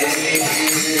मेरी,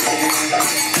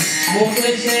 मुख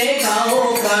से गाओ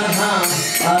कान्हा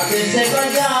हाथ से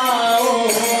बजाओ,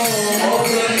 मुख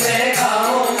से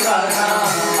गाओ कान्हा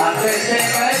हाथ से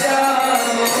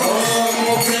बजाओ,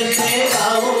 मुख से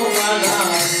गाओ कान्हा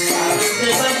हाथ से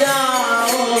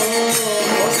बजाओ,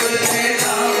 मुख से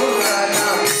गाओ कान्हा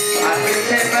हाथ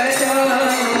से बजाओ,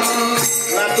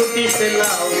 लकुटी से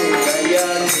लाओ गैया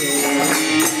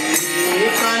तेरी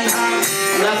कान्हा,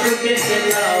 लकुटी से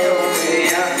लाओ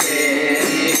गैया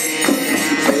तेरी,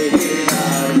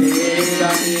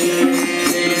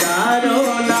 बेदारो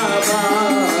ना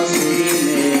बांसुरी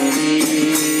मेरी,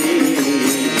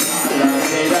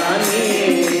 राधे रानी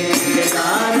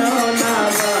बेदारो ना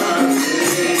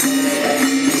बांसुरी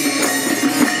मेरी,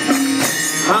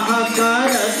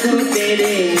 हाहाकार तू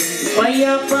तेरे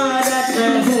पैया पारत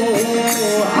हूँ,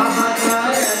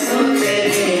 हाहाकार तू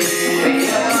तेरे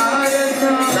पैया पारत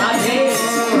राधे,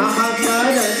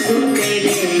 हाहाकार तू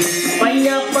तेरे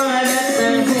पैया पारत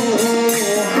हूँ,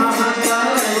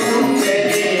 हाहाकार तू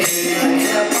तेरे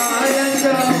पैया पारत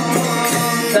हूँ,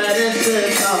 तरस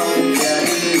खाओ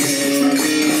प्यारी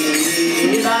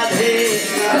मेरी राधे,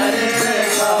 तरस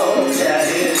खाओ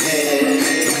प्यारी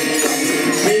मेरी,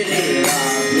 श्री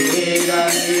राधे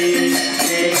राधे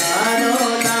बेदारो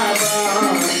ना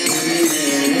बांसुरी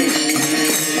मेरी,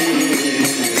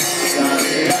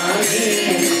 राधे रानी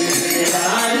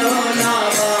बेदारो ना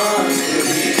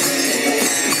बांसुरी मेरी,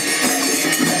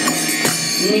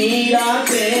 मीरा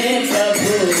के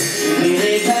प्रभु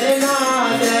गिरधर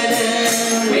नागर,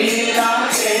 मीरा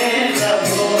के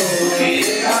प्रभु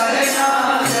गिरधर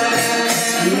नागर,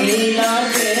 मीरा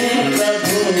के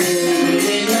प्रभु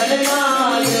गिरधर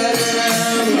नागर,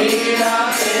 मीरा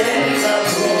के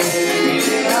प्रभु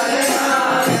गिरधर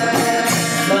नागर,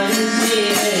 बंसी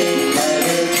में कर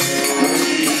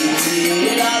चोरी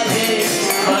राधे,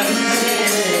 बंसी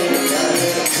में कर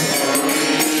चोरी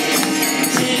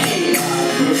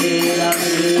राधे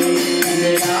रानी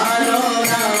बेदारो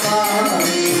ना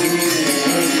बांसुरी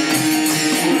मेरी,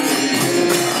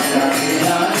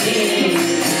 राधे रानी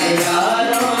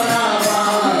बेदारो ना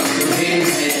बांसुरी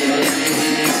मेरी,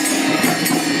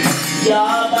 या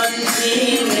बंसी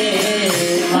में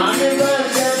प्राण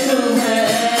बसा तू है,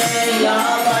 या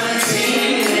बंसी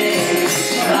में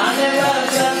प्राण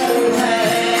बसा तू है,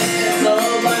 सो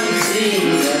बंसी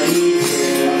गई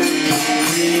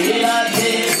चोरी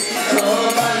राधे, सो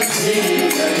बंसी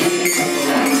गई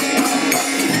चोरी,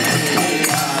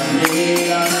 राधे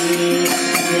रानी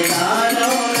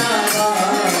बेदारो ना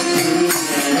बांसुरी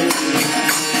मेरी,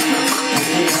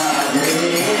 राधे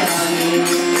रानी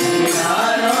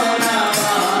बेदारो ना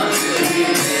बांसुरी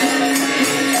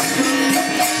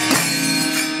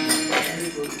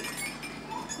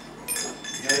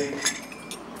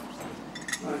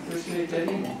Krishna is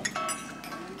telling me,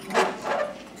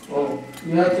 oh,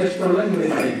 you have just stolen my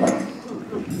life.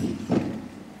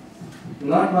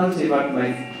 Not once but my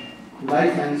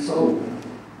life and soul.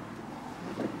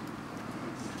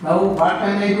 Now what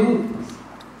can I do?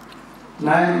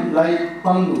 Now I am like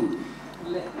Pangu,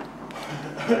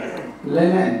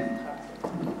 layman.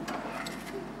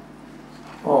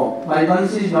 Oh, my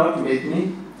bansi is not with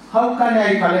me. How can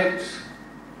I collect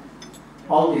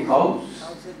all the cows?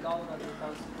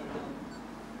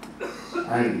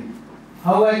 And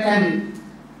how I can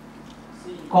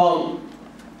call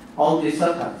all the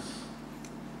circles?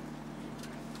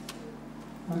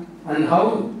 And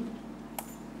how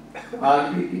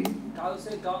are we? काहे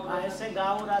से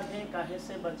गाँव राधे, काहे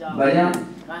से बजाओ, Bajam.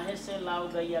 काहे से लाओ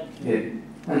गैया घी। Yeah.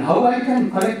 And how I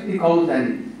can collect the cows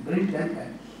and bring them back?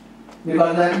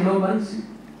 Because there is no bansi.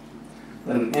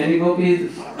 Then any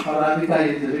gopis or Radhika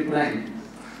is replying,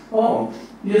 oh,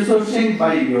 you should sing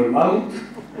by your mouth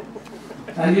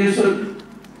and you should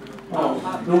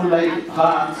do like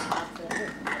heart.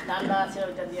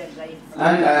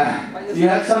 And you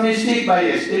have some stick by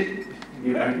a stick,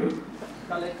 you have to.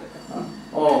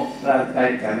 Oh, Radhika,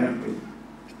 I cannot do.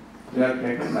 You have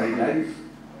taken my life.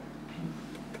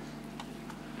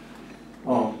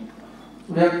 Oh,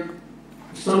 we have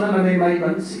stolen away my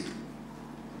bansi.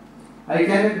 I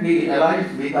cannot be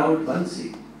alive without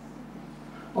bansi.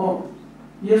 Oh,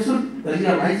 you should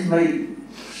realize my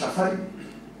suffering.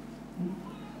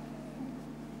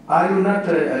 Are you not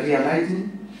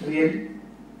realizing really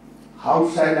how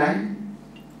sad I am?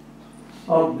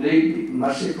 Oh, be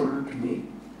merciful to me.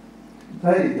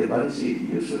 Where is the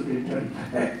bansi? You should return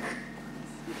back.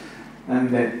 And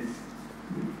then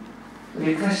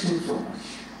requesting so much.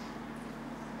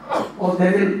 Oh,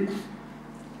 they will,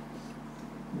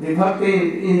 the bhakti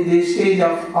in the stage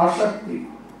of asakti,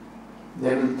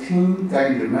 they will think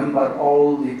and remember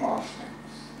all the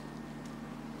pastimes.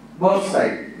 Both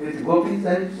sides, with gopis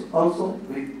and also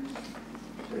with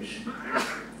Krishna.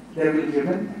 They will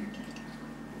remember.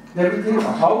 They will think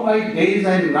how my days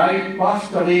and night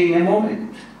passed away in a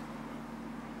moment.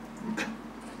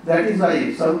 That is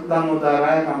why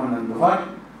Sarvadamodara Ramananda, what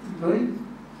doing?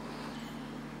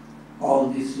 All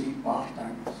these three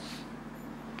pastimes.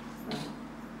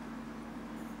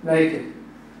 Like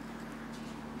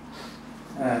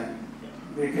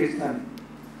the Kirtan,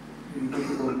 in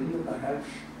Gita perhaps,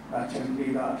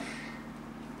 Chandidas.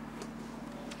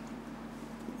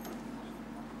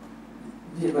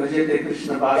 जे बजे ते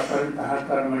कृष्ण बास करें तहार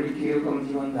कर्मणि की रकम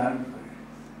जीवन धारण करें।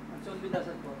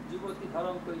 जीवों की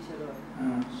धर्म कोई से रहे।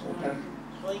 हाँ, सोचर।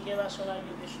 कोई के बात सुनाई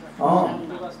दे कृष्ण। हाँ,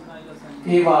 के बात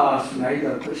सुनाई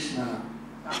दे कृष्ण।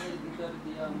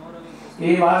 के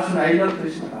बात सुनाई दे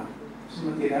कृष्ण का।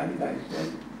 सुमति राधिका इष्ट।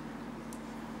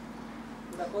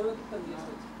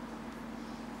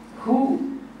 Who?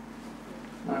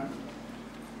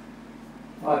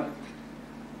 What?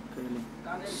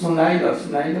 सुनाई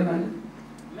दे मैंने।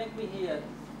 Make me hear.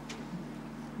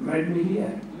 Made me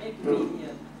hear. Make me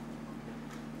hear.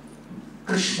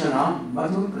 Krishna Nam,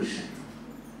 Madhur Krishna.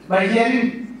 By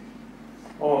hearing,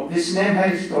 oh, this name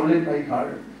has stolen my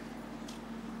heart.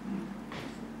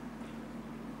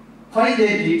 Why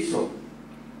they did so?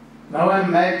 Now I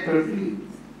am mad totally.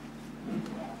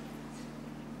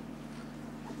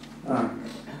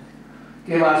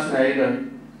 Kevas Naidar,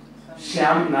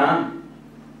 Shyam Nam.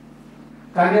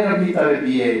 Kanera Vitare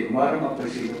Diye, Marama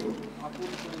Prasido.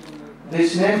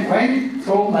 This name went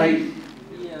through my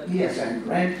ears and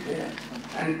went there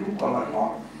and took our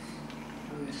heart.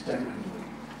 Understand?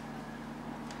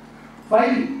 Why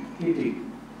he did?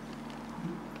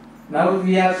 Now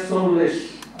we are soulless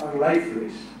or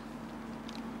lifeless.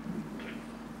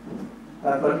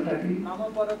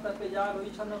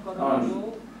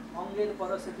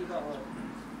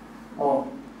 Oh,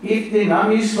 if the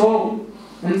Nam is so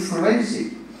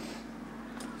influencing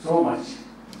so much,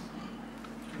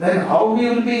 then how we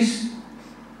will be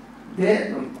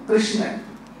there, Krishna?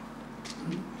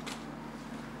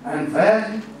 And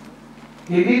where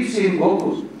he lives in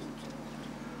Gokul,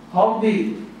 how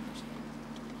the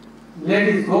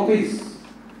ladies gopis,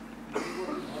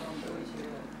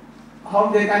 how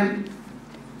they can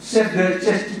save their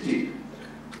chastity?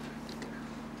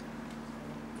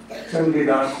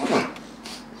 Chandidas,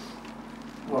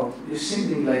 oh, is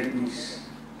singing like this.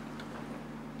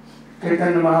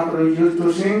 Chaitanya Mahaprabhu used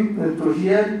to sing, to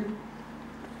hear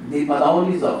the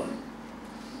Padaulis of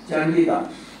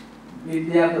Chandidas,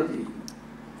 Vidyapati,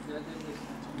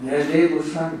 Jayadev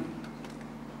Goswami,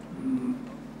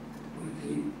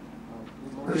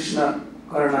 Krishna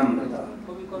Karnamrita,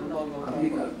 Kavi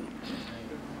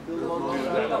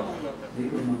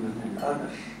and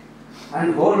others.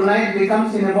 And whole night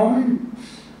becomes in a moment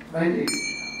when it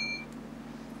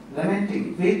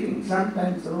lamenting, weeping,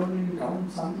 sometimes rolling down,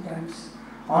 sometimes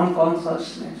on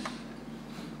consciousness.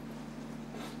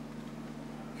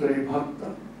 Pray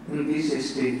Bhakta in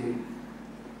this stage.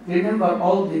 Remember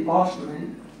all the past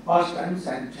times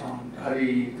and chant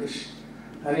Hare Krishna,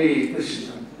 Hare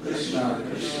Krishna, Krishna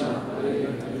Krishna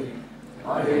Hare Hare,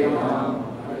 Hare Ram,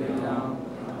 Ram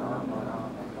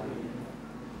Ram.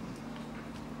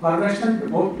 For Western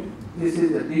devotee, this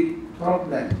is a big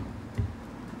problem.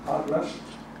 For West,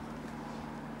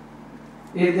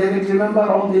 if they will remember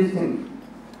all these things,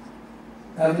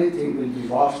 everything will be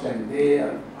washed and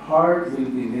their heart will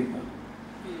be lifted.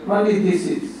 Only this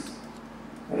is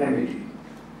remedy.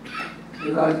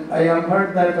 Because I have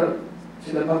heard that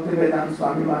Srila Bhakti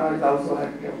Swami Maharaja also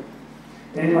had told.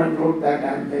 Anyone wrote that I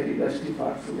am very dusty,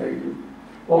 what should I do?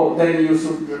 Oh, then you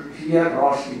should hear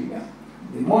Rashliya,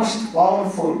 the most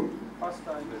powerful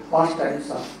pastimes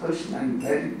of Krishna, and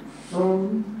very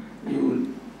soon you will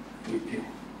keep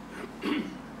you.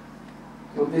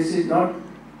 So this is not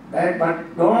bad,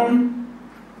 but don't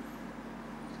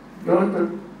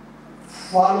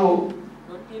follow,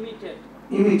 Don't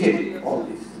imitate all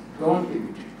these things. Don't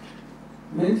imitate.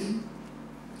 Means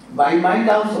by mind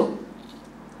also,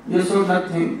 you should not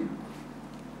think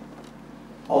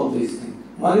all these things.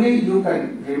 Only you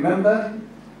can remember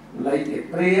like a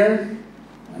prayer,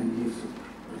 and you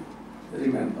should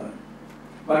remember.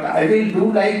 But I will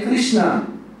do like Krishna.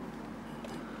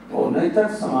 Oh, Naitar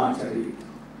Samachari.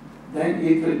 Then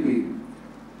it will be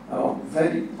a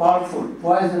very powerful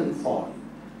poison for you.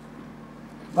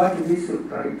 But we should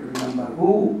try to remember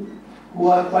who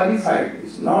are qualified.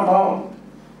 It's not all.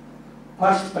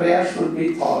 First prayer should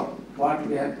be for what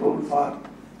we have told for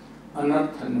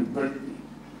anartha nivritti.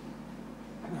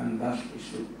 And thus we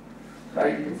should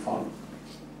try to follow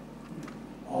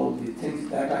all the things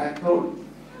that I have told.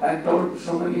 I have told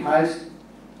so many highest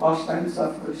pastimes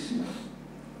of Krishna.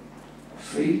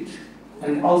 Sweet.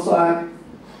 And also I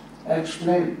have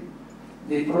explained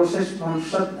the process from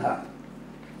Shraddha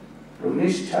to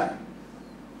Nishtha,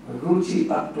 Ruchi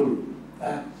up to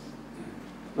that.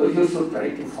 So you should try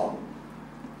to follow.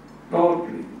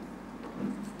 Totally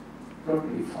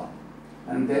follow.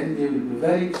 And then you will be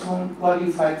very soon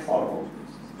qualified for all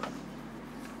this.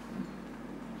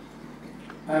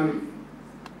 I am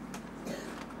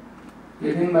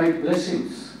giving my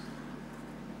blessings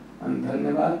and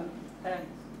dhanyavad. Thanks.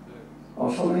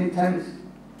 Also many thanks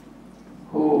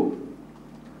who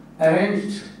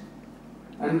arranged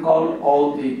and called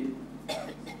all the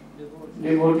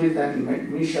devotees and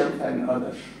myself and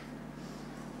others.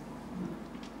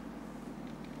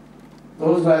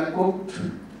 Those who have cooked,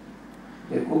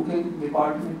 the cooking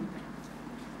department,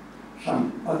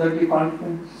 some other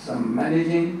departments, some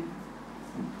managing,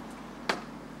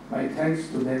 my thanks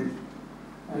to them.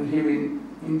 And he will,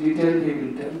 in detail, he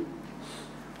will tell.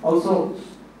 Also,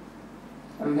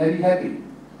 I am very happy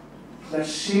that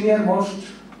senior most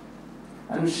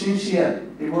and sincere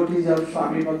devotees of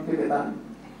Swami Bhakti-Vedanta,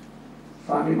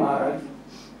 Swami Maharaj,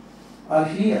 are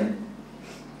here,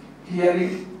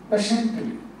 hearing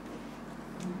patiently.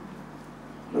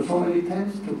 So many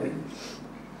thanks to them.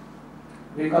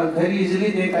 Because very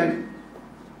easily they can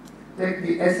take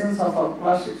the essence of our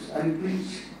classes and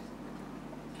preach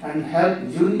and help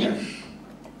juniors.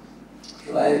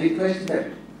 So I request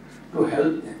them to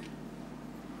help them.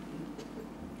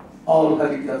 All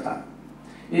Harikatha.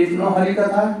 If no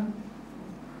Harikatha,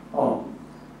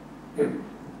 if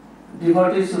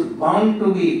devotees are bound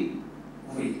to be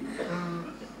weak.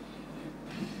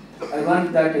 I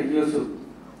want that you should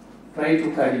try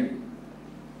to carry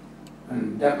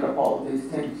and develop all these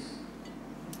things.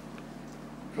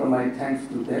 So my thanks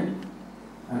to them,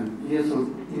 and you should,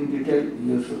 in detail,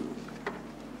 you should.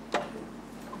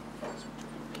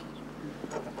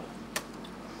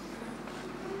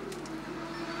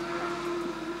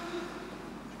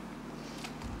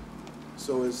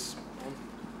 So is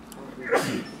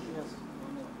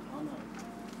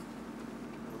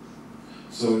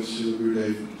Srila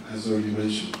Gurudev has already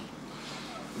mentioned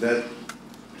that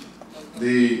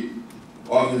the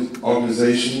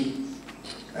organization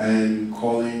and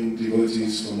calling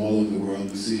devotees from all over the world.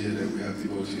 We see here that we have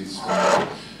devotees from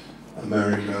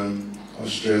America,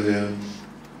 Australia,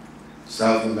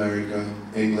 South America,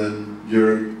 England,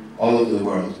 Europe, all over the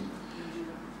world.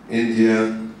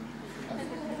 India,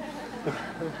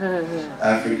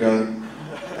 Africa,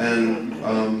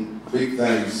 and big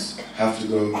thanks have to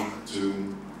go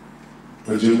to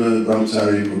Prajuna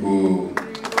Brahmachari Prabhu.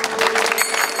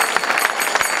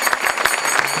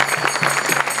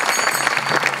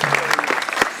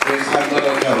 He's had a lot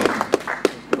of help,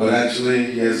 but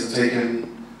actually he has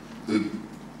taken the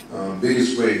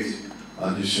biggest weight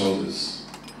on his shoulders.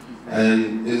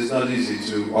 And it is not easy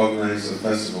to organize a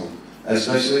festival,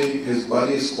 especially his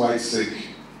body is quite sick.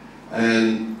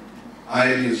 And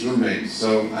I am his roommate,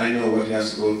 so I know what he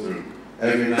has to go through.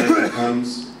 Every night he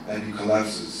comes and he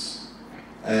collapses.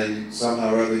 and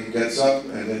somehow or other he gets up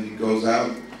and then he goes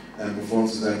out and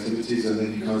performs his activities, and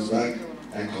then he comes back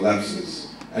and collapses.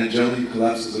 And generally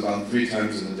collapses about 3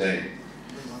 times in a day.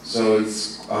 So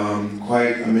it's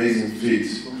quite amazing feat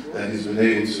that he's been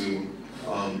able to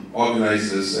organize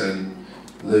this and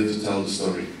live to tell the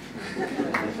story.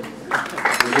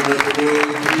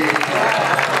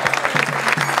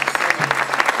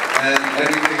 And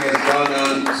everything has gone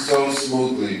on so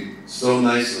smoothly, so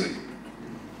nicely.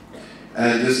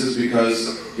 And this is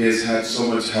because he has had so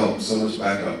much help, so much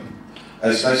backup,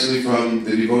 especially from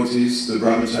the devotees, the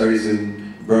brahmacharis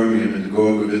in Birmingham, in the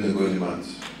Gaur Govinda Gaudiya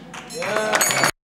Math.